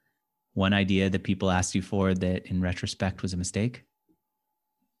 One idea that people asked you for that in retrospect was a mistake?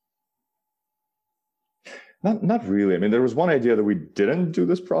 Not really. I mean, there was one idea that we didn't do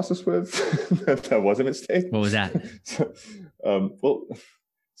this process with that was a mistake. What was that?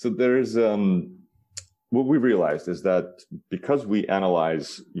 So there's what we realized is that because we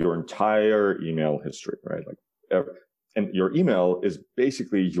analyze your entire email history, right? And your email is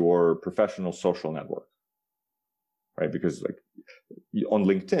basically your professional social network, right? Because like on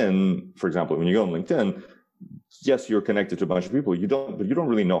LinkedIn, for example, when you go on LinkedIn, yes, you're connected to a bunch of people. But you don't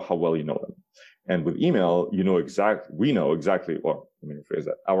really know how well you know them. And with email, we know exactly, or let me rephrase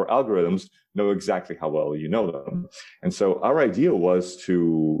that. Our algorithms know exactly how well you know them. And so our idea was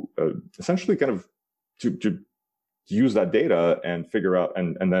to essentially kind of to use that data and figure out,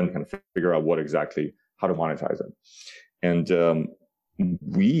 and then kind of figure out how to monetize it. And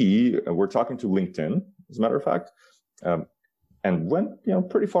we're talking to LinkedIn, as a matter of fact, and went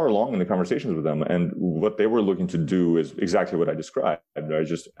pretty far along in the conversations with them. And what they were looking to do is exactly what I described. I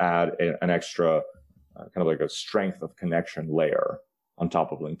just add an extra kind of like a strength of connection layer on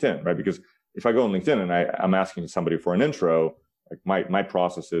top of LinkedIn, right? Because if I go on LinkedIn and I'm asking somebody for an intro, like my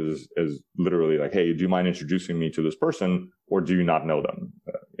process is literally like, hey, do you mind introducing me to this person, or do you not know them?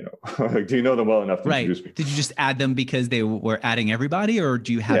 Like, do you know them well enough to introduce me? Did you just add them because they were adding everybody, or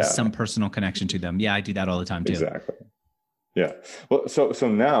do you have some personal connection to them? Yeah, I do that all the time too. Exactly. Yeah. Well, so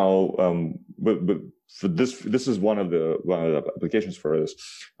now, but for this is one of the applications for this.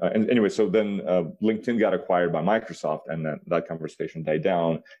 And anyway, so then LinkedIn got acquired by Microsoft, and then that conversation died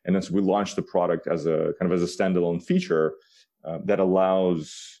down. And then so we launched the product as a standalone feature that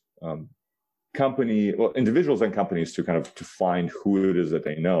allows individuals and companies to find who it is that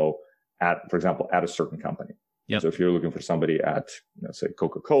they know for example, at a certain company. Yep. So if you're looking for somebody at, say,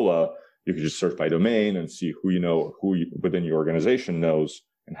 Coca-Cola, you can just search by domain and see who within your organization knows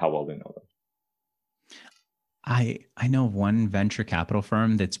and how well they know them. I know one venture capital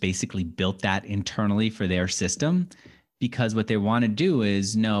firm that's basically built that internally for their system, because what they want to do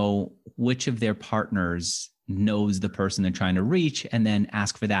is know which of their partners knows the person they're trying to reach, and then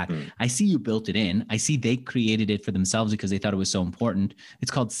ask for that. I see you built it in. I see they created it for themselves because they thought it was so important. It's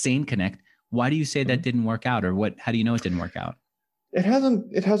called Sane Connect. Why do you say that didn't work out, or what? How do you know it didn't work out? It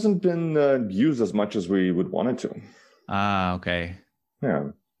hasn't been used as much as we would want it to. Ah, okay. Yeah.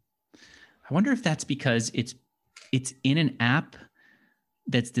 I wonder if that's because it's in an app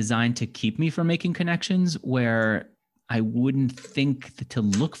that's designed to keep me from making connections where I wouldn't think to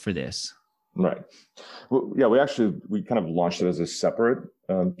look for this. Right. Well, yeah, we kind of launched it as a separate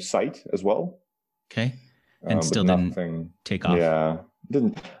site as well. Okay. And still didn't take off. Yeah.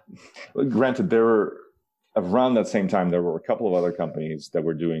 Didn't. Granted, around that same time, there were a couple of other companies that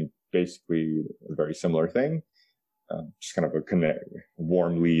were doing basically a very similar thing. Just kind of a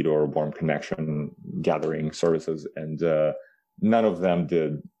warm lead or warm connection gathering services. And none of them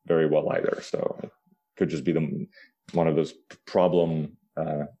did very well either. So it could just be one of those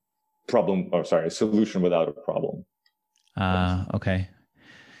a solution without a problem. Okay.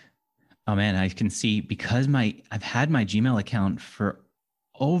 Oh man, I can see, because I've had my Gmail account for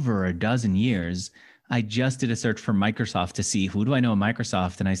over a dozen years. I just did a search for Microsoft to see who do I know at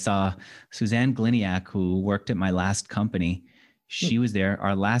Microsoft. And I saw Suzanne Gliniak, who worked at my last company. She was there.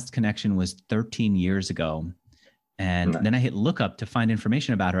 Our last connection was 13 years ago. And then I hit lookup to find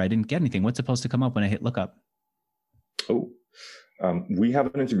information about her. I didn't get anything. What's supposed to come up when I hit lookup? We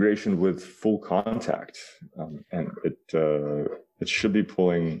have an integration with Full Contact, and it should be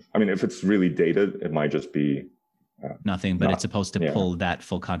pulling. I mean, if it's really dated, it might just be nothing, but it's supposed to pull that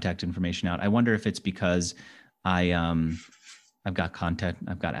Full Contact information out. I wonder if it's because I've got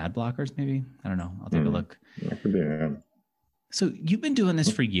ad blockers. Maybe, I don't know. I'll take a look. That could be. Yeah. So you've been doing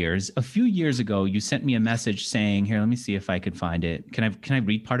this for years. A few years ago, you sent me a message saying, "Here, let me see if I could find it. Can I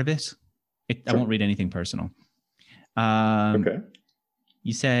read part of this? Sure. I won't read anything personal." Okay.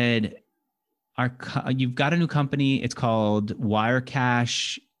 You said you've got a new company. It's called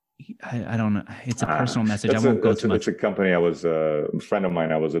Wirecash. I don't know. It's a personal message. I won't go too much. It's a company a friend of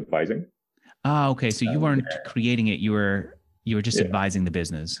mine I was advising. Okay. So you weren't creating it. You were just advising the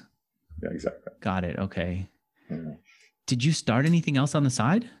business. Yeah, exactly. Got it. Okay. Yeah. Did you start anything else on the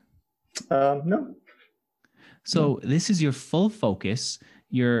side? No. So this is your full focus.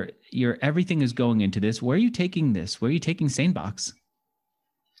 Your everything is going into this. Where are you taking this? Where are you taking SaneBox?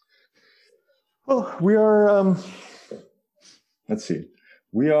 Well, we are, let's see.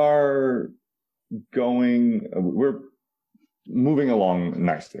 We're moving along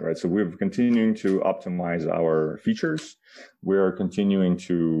nicely, right? So we're continuing to optimize our features. We're continuing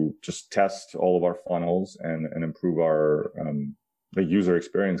to just test all of our funnels and improve our the user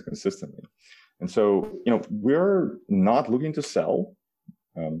experience consistently. And so, we're not looking to sell.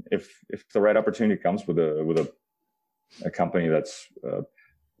 If the right opportunity comes with a company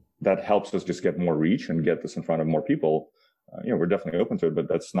that helps us just get more reach and get this in front of more people, we're definitely open to it, but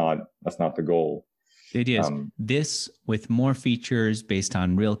that's not the goal. The idea is this with more features based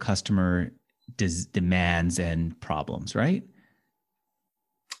on real customer demands and problems, right?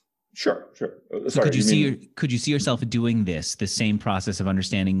 Sure. So could you see yourself doing the same process of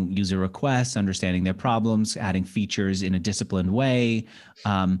understanding user requests, understanding their problems, adding features in a disciplined way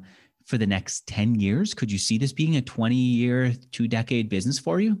for the next 10 years? Could you see this being a 20-year, 2-decade business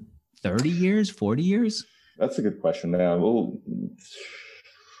for you? 30 years, 40 years? That's a good question. Well,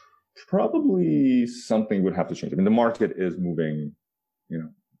 probably something would have to change. I mean, the market is moving,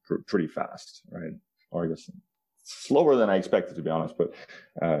 pretty fast, right? Or I guess slower than I expected, to be honest, but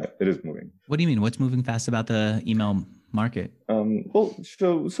it is moving. What do you mean? What's moving fast about the email market? Well,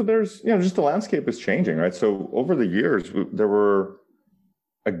 so there's, just the landscape is changing, right? So over the years, there were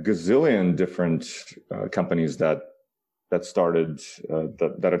a gazillion different companies that started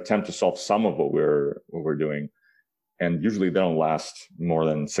that attempt to solve some of what we're doing, and usually they don't last more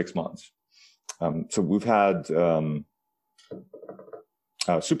than 6 months. So we've had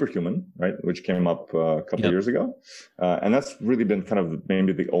Superhuman, right, which came up a couple of years ago, and that's really been kind of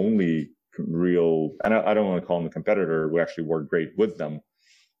maybe the only real. And I don't want to call them a competitor. We actually work great with them,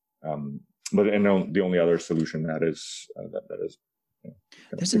 but the only other solution that is that is.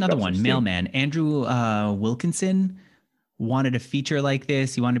 There's another one, Mailman. Andrew Wilkinson wanted a feature like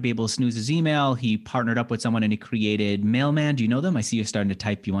this. He wanted to be able to snooze his email. He partnered up with someone and he created Mailman. Do you know them? I see you're starting to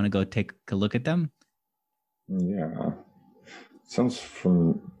type. You want to go take a look at them? Yeah. Sounds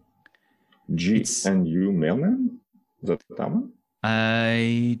from GNU Mailman? Is that one?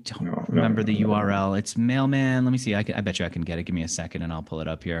 I don't remember the URL. It's Mailman. Let me see. I bet you I can get it. Give me a second and I'll pull it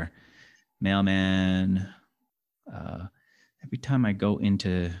up here. Mailman. Every time I go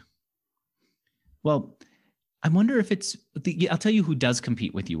into, well, I wonder if it's, I'll tell you who does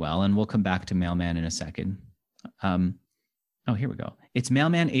compete with UL, and we'll come back to Mailman in a second. Here we go. It's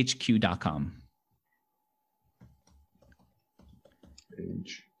mailmanhq.com.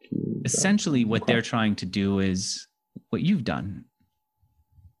 Essentially, what they're trying to do is what you've done,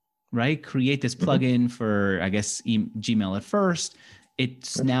 right? Create this plugin for, I guess, Gmail at first.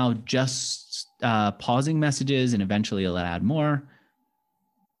 It's now just pausing messages, and eventually it'll add more.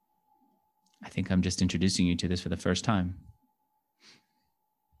 I think I'm just introducing you to this for the first time.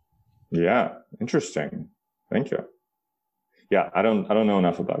 Yeah, interesting. Thank you. Yeah, I don't know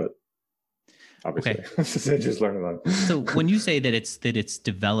enough about it. Obviously, okay. I just learned about it. So when you say that it's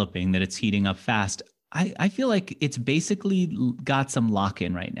developing, that it's heating up fast, I feel like it's basically got some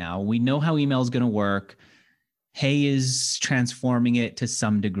lock-in right now. We know how email is going to work. Hey is transforming it to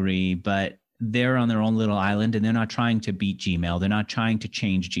some degree, but they're on their own little island and they're not trying to beat Gmail. They're not trying to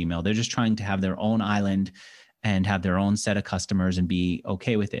change Gmail. They're just trying to have their own island and have their own set of customers and be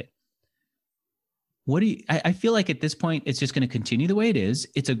okay with it. I feel like at this point, it's just going to continue the way it is.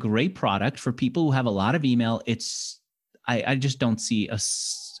 It's a great product for people who have a lot of email. I just don't see a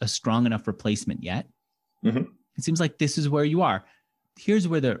strong enough replacement yet. Mm-hmm. It seems like this is where you are. Here's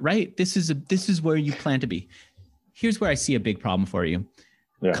where this is where you plan to be. Here's where I see a big problem for you.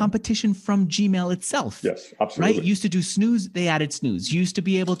 Yeah. Competition from Gmail itself. Yes, absolutely. Right? Used to do snooze, they added snooze. Used to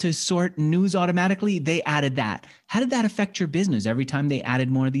be able to sort news automatically, they added that. How did that affect your business every time they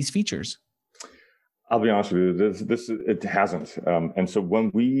added more of these features? I'll be honest with you, it hasn't. And so when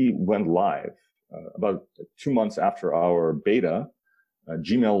we went live, about 2 months after our beta,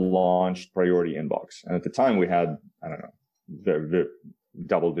 Gmail launched Priority Inbox. And at the time we had, I don't know, very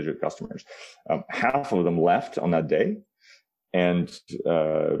double-digit customers. Half of them left on that day. And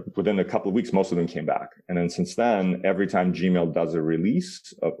within a couple of weeks, most of them came back. And then since then, every time Gmail does a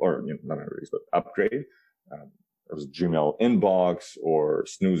release, not a release, but upgrade, it was Gmail Inbox or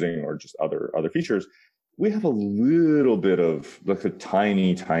snoozing or just other features, we have a little bit of like a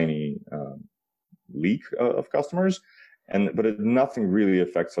tiny leak of customers. But nothing really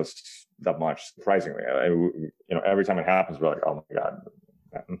affects us that much, surprisingly. Every time it happens, we're like, oh my God,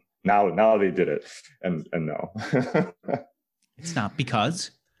 now they did it. And no. It's not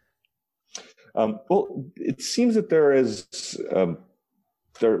because? Well, it seems that there are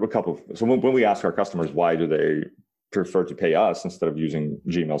a couple of, so when we ask our customers why do they prefer to pay us instead of using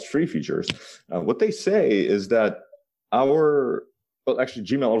Gmail's free features, what they say is that actually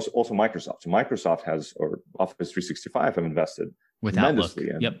Gmail also Microsoft. So Microsoft or Office 365 have invested with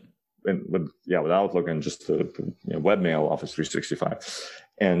tremendously Outlook. With Outlook and just the webmail Office 365.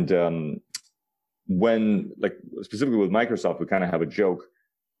 And when, like, specifically with Microsoft, we kind of have a joke.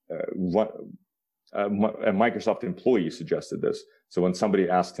 A Microsoft employee suggested this. So when somebody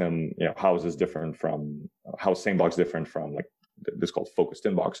asked him, how is SameBox different from like this called focused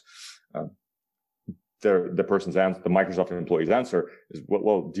inbox? the person's answer, the Microsoft employee's answer is,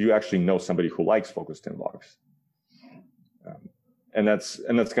 well, do you actually know somebody who likes focused inbox? And that's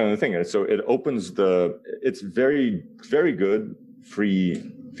kind of the thing. And so it opens it's very, very good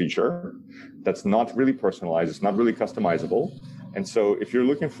free feature that's not really personalized. It's not really customizable. And so if you're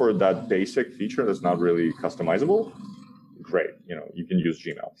looking for that basic feature that's not really customizable, great. You can use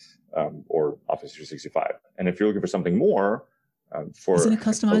Gmail or Office 365. And if you're looking for something more, isn't it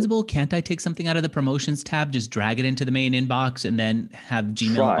customizable? Can't I take something out of the promotions tab, just drag it into the main inbox, and then have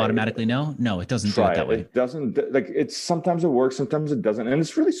Gmail automatically know? No, it doesn't do it that way. It doesn't. Sometimes it works, sometimes it doesn't, and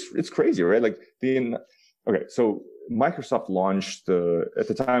it's crazy, right? So Microsoft launched at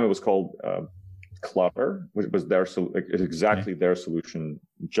the time it was called Clutter, which was their it's exactly their solution,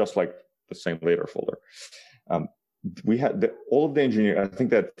 just like the same later folder. We had all of the engineers. I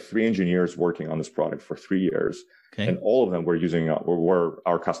think that 3 engineers working on this product for 3 years. Okay. And all of them were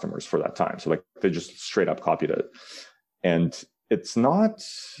our customers for that time. So they just straight up copied it. And it's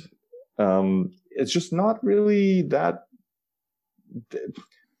just not really that,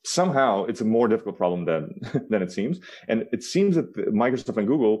 somehow it's a more difficult problem than it seems. And it seems that Microsoft and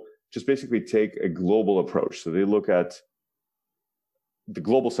Google just basically take a global approach. So they look at the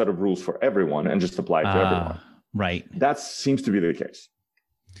global set of rules for everyone and just apply it to everyone. Right. That seems to be the case.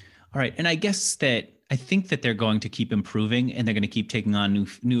 All right. And I think that they're going to keep improving, and they're going to keep taking on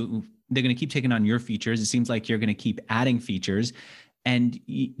they're going to keep taking on your features. It seems like you're going to keep adding features, and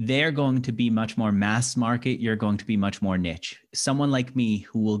they're going to be much more mass market. You're going to be much more niche. Someone like me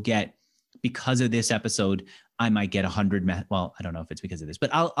who will get, because of this episode, I might get 100. Well, I don't know if it's because of this, but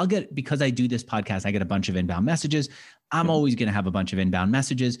I'll get, because I do this podcast, I get a bunch of inbound messages. I'm always going to have a bunch of inbound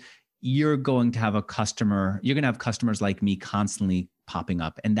messages. You're going to have customers like me constantly popping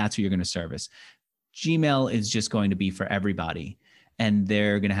up, and that's who you're going to service. Gmail is just going to be for everybody, and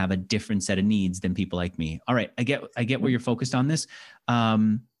they're going to have a different set of needs than people like me. All right. I get where you're focused on this. Let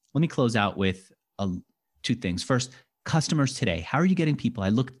me close out with 2 things. First, customers today. How are you getting people? I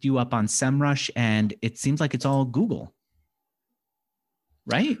looked you up on SEMrush, and it seems like it's all Google,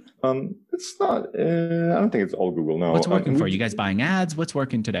 right? It's not, I don't think it's all Google. No. What's working for you guys? Buying ads? What's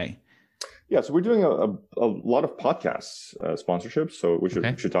working today? Yeah, so we're doing a lot of podcasts sponsorships, so we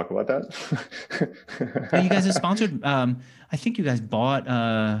should talk about that. You guys are sponsored. I think you guys bought.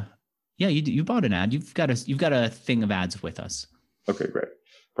 You bought an ad. You've got a thing of ads with us. Okay, great,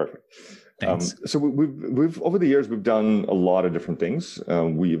 perfect. Thanks. So we've over the years we've done a lot of different things.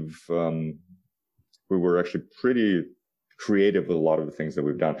 We were actually pretty creative with a lot of the things that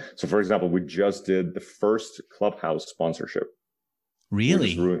we've done. So, for example, we just did the first Clubhouse sponsorship.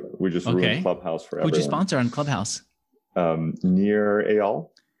 Really? We just ruined Clubhouse for everyone. Who'd you sponsor on Clubhouse? Nir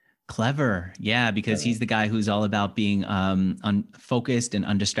Eyal. Clever. Yeah, because he's the guy who's all about being unfocused and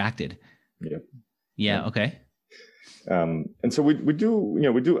undistracted. Yeah. Okay. And so we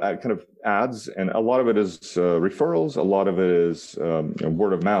do kind of ads, and a lot of it is referrals. A lot of it is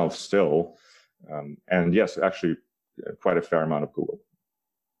word of mouth still. And yes, actually quite a fair amount of Google.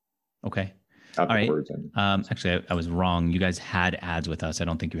 Okay. All right. Actually, I was wrong. You guys had ads with us. I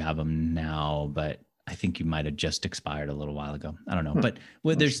don't think you have them now, but I think you might have just expired a little while ago. I don't know. But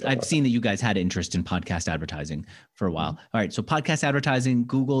I've seen that you guys had interest in podcast advertising for a while. All right. So podcast advertising,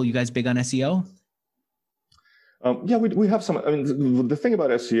 Google, you guys big on SEO? Yeah, we have some. I mean, the thing about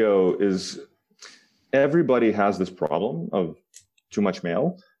SEO is everybody has this problem of too much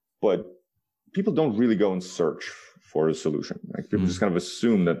mail, but people don't really go and search for a solution. Like people just kind of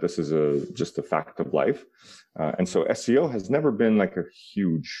assume that this is just a fact of life. And so SEO has never been like a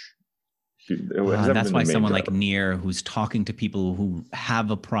huge that's why someone like Nir, who's talking to people who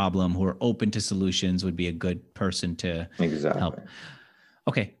have a problem, who are open to solutions, would be a good person to help.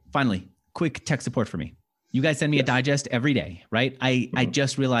 Okay, finally, quick tech support for me. You guys send me a digest every day, right? I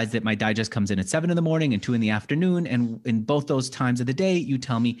just realized that my digest comes in at 7 a.m. and 2 p.m. And in both those times of the day, you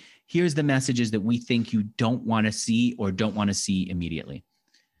tell me, here's the messages that we think you don't want to see or don't want to see immediately.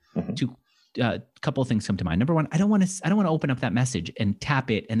 Couple of things come to mind. Number one, I don't want to open up that message and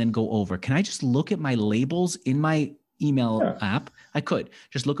tap it and then go over. Can I just look at my labels in my email app? I could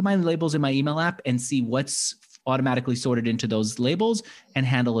just look at my labels in my email app and see what's automatically sorted into those labels and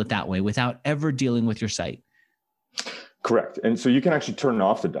handle it that way without ever dealing with your site. Correct. And so you can actually turn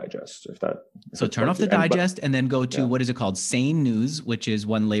off the digest So turn off the digest and then go to what is it called? Sane news, which is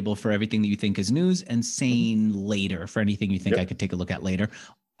one label for everything that you think is news, and sane later for anything you think I could take a look at later.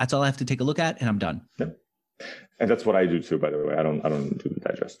 That's all I have to take a look at, and I'm done. Yep. And that's what I do too, by the way. I don't do the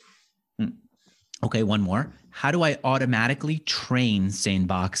digest. Okay, one more. How do I automatically train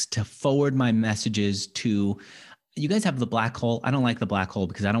SaneBox to forward my messages to You guys have the black hole. I don't like the black hole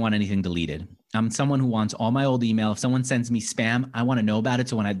because I don't want anything deleted. I'm someone who wants all my old email. If someone sends me spam, I want to know about it.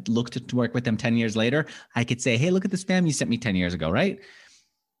 So when I look to work with them 10 years later, I could say, hey, look at the spam you sent me 10 years ago, right?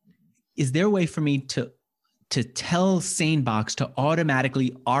 Is there a way for me to tell SaneBox to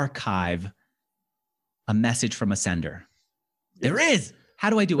automatically archive a message from a sender? Yes. There is. How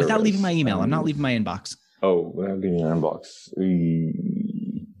do I do it without leaving my email? I'm not leaving my inbox. Oh, without leaving your inbox.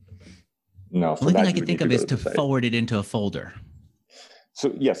 No. The only thing I can think of is to forward it into a folder.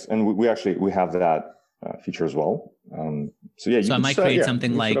 So yes, and we have that feature as well. So I might create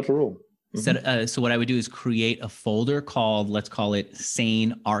something like set up a rule. So what I would do is create a folder called, let's call it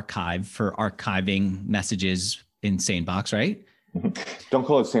Sane Archive for archiving messages in SaneBox, right? Mm-hmm. Don't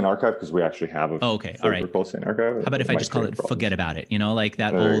call it Sane Archive because we actually have a okay, all right. Called Sane Archive. How about if I just call it Forget About It? You know, like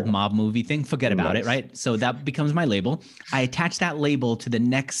that old mob movie thing, Forget About It, right? So that becomes my label. I attach that label to the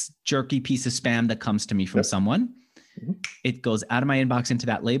next jerky piece of spam that comes to me from someone. Mm-hmm. It goes out of my inbox into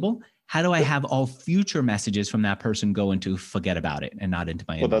that label. How do I have all future messages from that person go into Forget About It and not into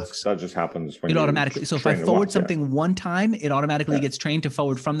my inbox? That just happens when it automatically. So if I forward something one time, it automatically gets trained to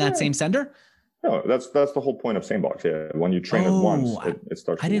forward from that same sender. No, that's the whole point of SaneBox. Yeah, when you train it once, it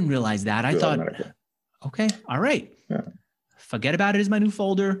starts. I didn't realize that. I thought, okay, all right. Yeah. Forget About It is my new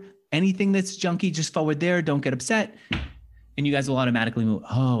folder. Anything that's junky, just forward there. Don't get upset. And you guys will automatically move.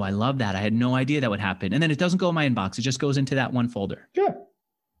 Oh, I love that. I had no idea that would happen. And then it doesn't go in my inbox. It just goes into that one folder. Yeah.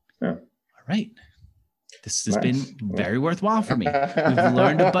 All right. This has been very worthwhile for me. We've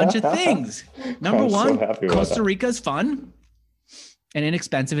learned a bunch of things. Number one, Costa Rica is fun and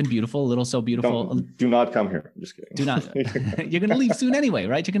inexpensive and beautiful. A little so beautiful. Do not come here. I'm just kidding. Do not. You're going to leave soon anyway,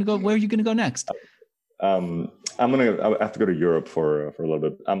 right? You're going to go. Where are you going to go next? I have to go to Europe for a little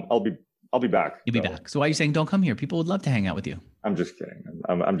bit. I'll be back. You'll be back. So why are you saying don't come here? People would love to hang out with you. I'm just kidding.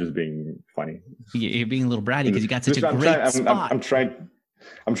 I'm just being funny. You're being a little bratty because you got such a great spot.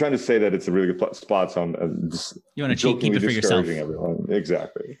 I'm trying to say that it's a really good spot. So I'm just you want to keep it for yourself. Everyone.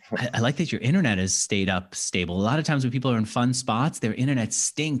 Exactly. I like that your internet has stayed up stable. A lot of times when people are in fun spots, their internet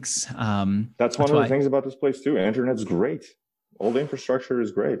stinks. That's one of the things about this place too. Internet's great. All the infrastructure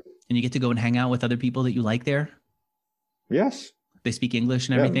is great. And you get to go and hang out with other people that you like there? Yes. They speak English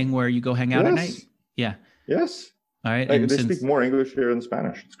and everything where you go hang out at night? Yeah. Yes. All right. They speak more English here than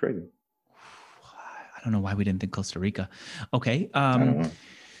Spanish. It's crazy. I don't know why we didn't think Costa Rica. Okay.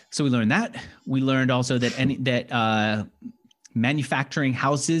 So we learned that. We learned also that manufacturing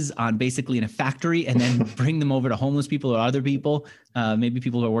houses on basically in a factory and then bring them over to homeless people or other people, maybe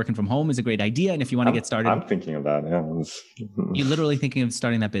people who are working from home is a great idea. And if you want to get started. I'm thinking of that. Yeah. You're literally thinking of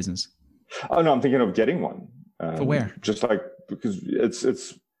starting that business? Oh, no, I'm thinking of getting one. For where? Just like, because it's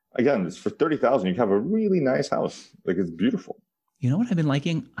again, it's for 30,000. You have a really nice house. Like it's beautiful. You know what I've been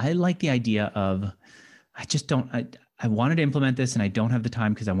liking? I like the idea of, I wanted to implement this and I don't have the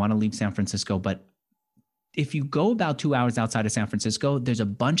time because I want to leave San Francisco. But if you go about 2 hours outside of San Francisco, there's a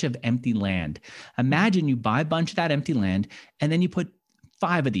bunch of empty land. Imagine you buy a bunch of that empty land and then you put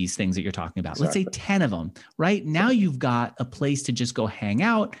 5 of these things that you're talking about. Exactly. Let's say 10 of them, right? Now you've got a place to just go hang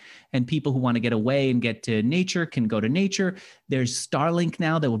out and people who want to get away and get to nature can go to nature. There's Starlink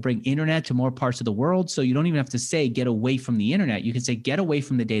now that will bring internet to more parts of the world. So you don't even have to say, get away from the internet. You can say, get away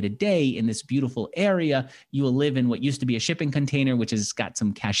from the day-to-day in this beautiful area. You will live in what used to be a shipping container, which has got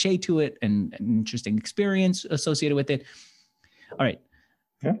some cachet to it and an interesting experience associated with it. All right.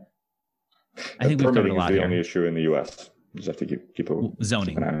 Yeah. I think we've covered a lot here. The only issue in the US. You just have to keep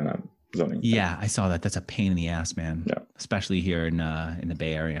zoning. Keep an eye on that. Zoning. Yeah, I saw that. That's a pain in the ass, man. Yeah. Especially here in the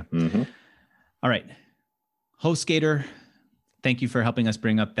Bay Area. Mm-hmm. All right. HostGator, thank you for helping us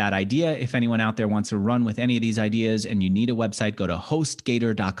bring up that idea. If anyone out there wants to run with any of these ideas and you need a website, go to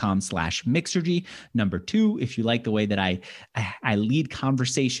hostgator.com/Mixergy. Number 2, if you like the way that I lead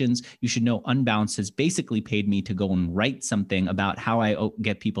conversations, you should know Unbounce has basically paid me to go and write something about how I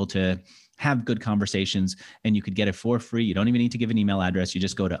get people to have good conversations, and you could get it for free. You don't even need to give an email address. You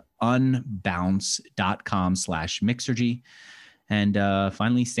just go to unbounce.com/Mixergy. And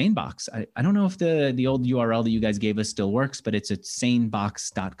finally, SaneBox. I don't know if the old URL that you guys gave us still works, but it's at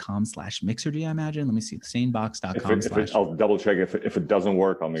sanebox.com/Mixergy, I imagine. Let me see, sanebox.com/. I'll double check. If it doesn't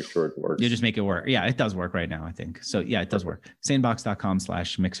work, I'll make sure it works. You just make it work. Yeah, it does work right now, I think. So yeah, it does work.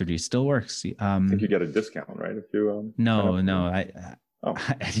 sanebox.com/Mixergy still works. I think you get a discount, right? If you No.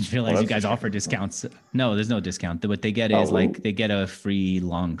 I didn't realize you guys offer discounts. No, there's no discount. What they get is they get a free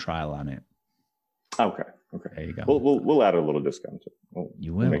long trial on it. Okay. Okay. There you go. We'll add a little discount.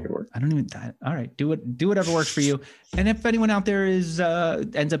 You we'll will. make it work. I don't even. All right. Do whatever works for you. And if anyone out there ends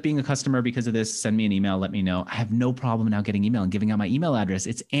up being a customer because of this, send me an email. Let me know. I have no problem now getting email and giving out my email address.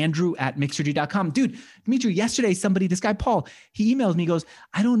 It's andrew@mixergy.com. Dude, Dimitri, yesterday, this guy, Paul, he emails me, goes,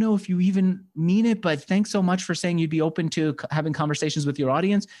 I don't know if you even mean it, but thanks so much for saying you'd be open to having conversations with your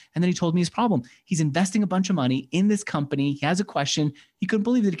audience. And then he told me his problem. He's investing a bunch of money in this company. He has a question. He couldn't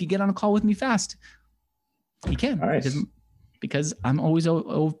believe that he could get on a call with me fast. He can. Nice. Because I'm always,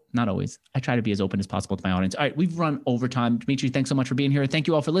 not always, I try to be as open as possible to my audience. All right, we've run overtime. Dimitri, thanks so much for being here. Thank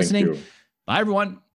you all for listening. Bye, everyone.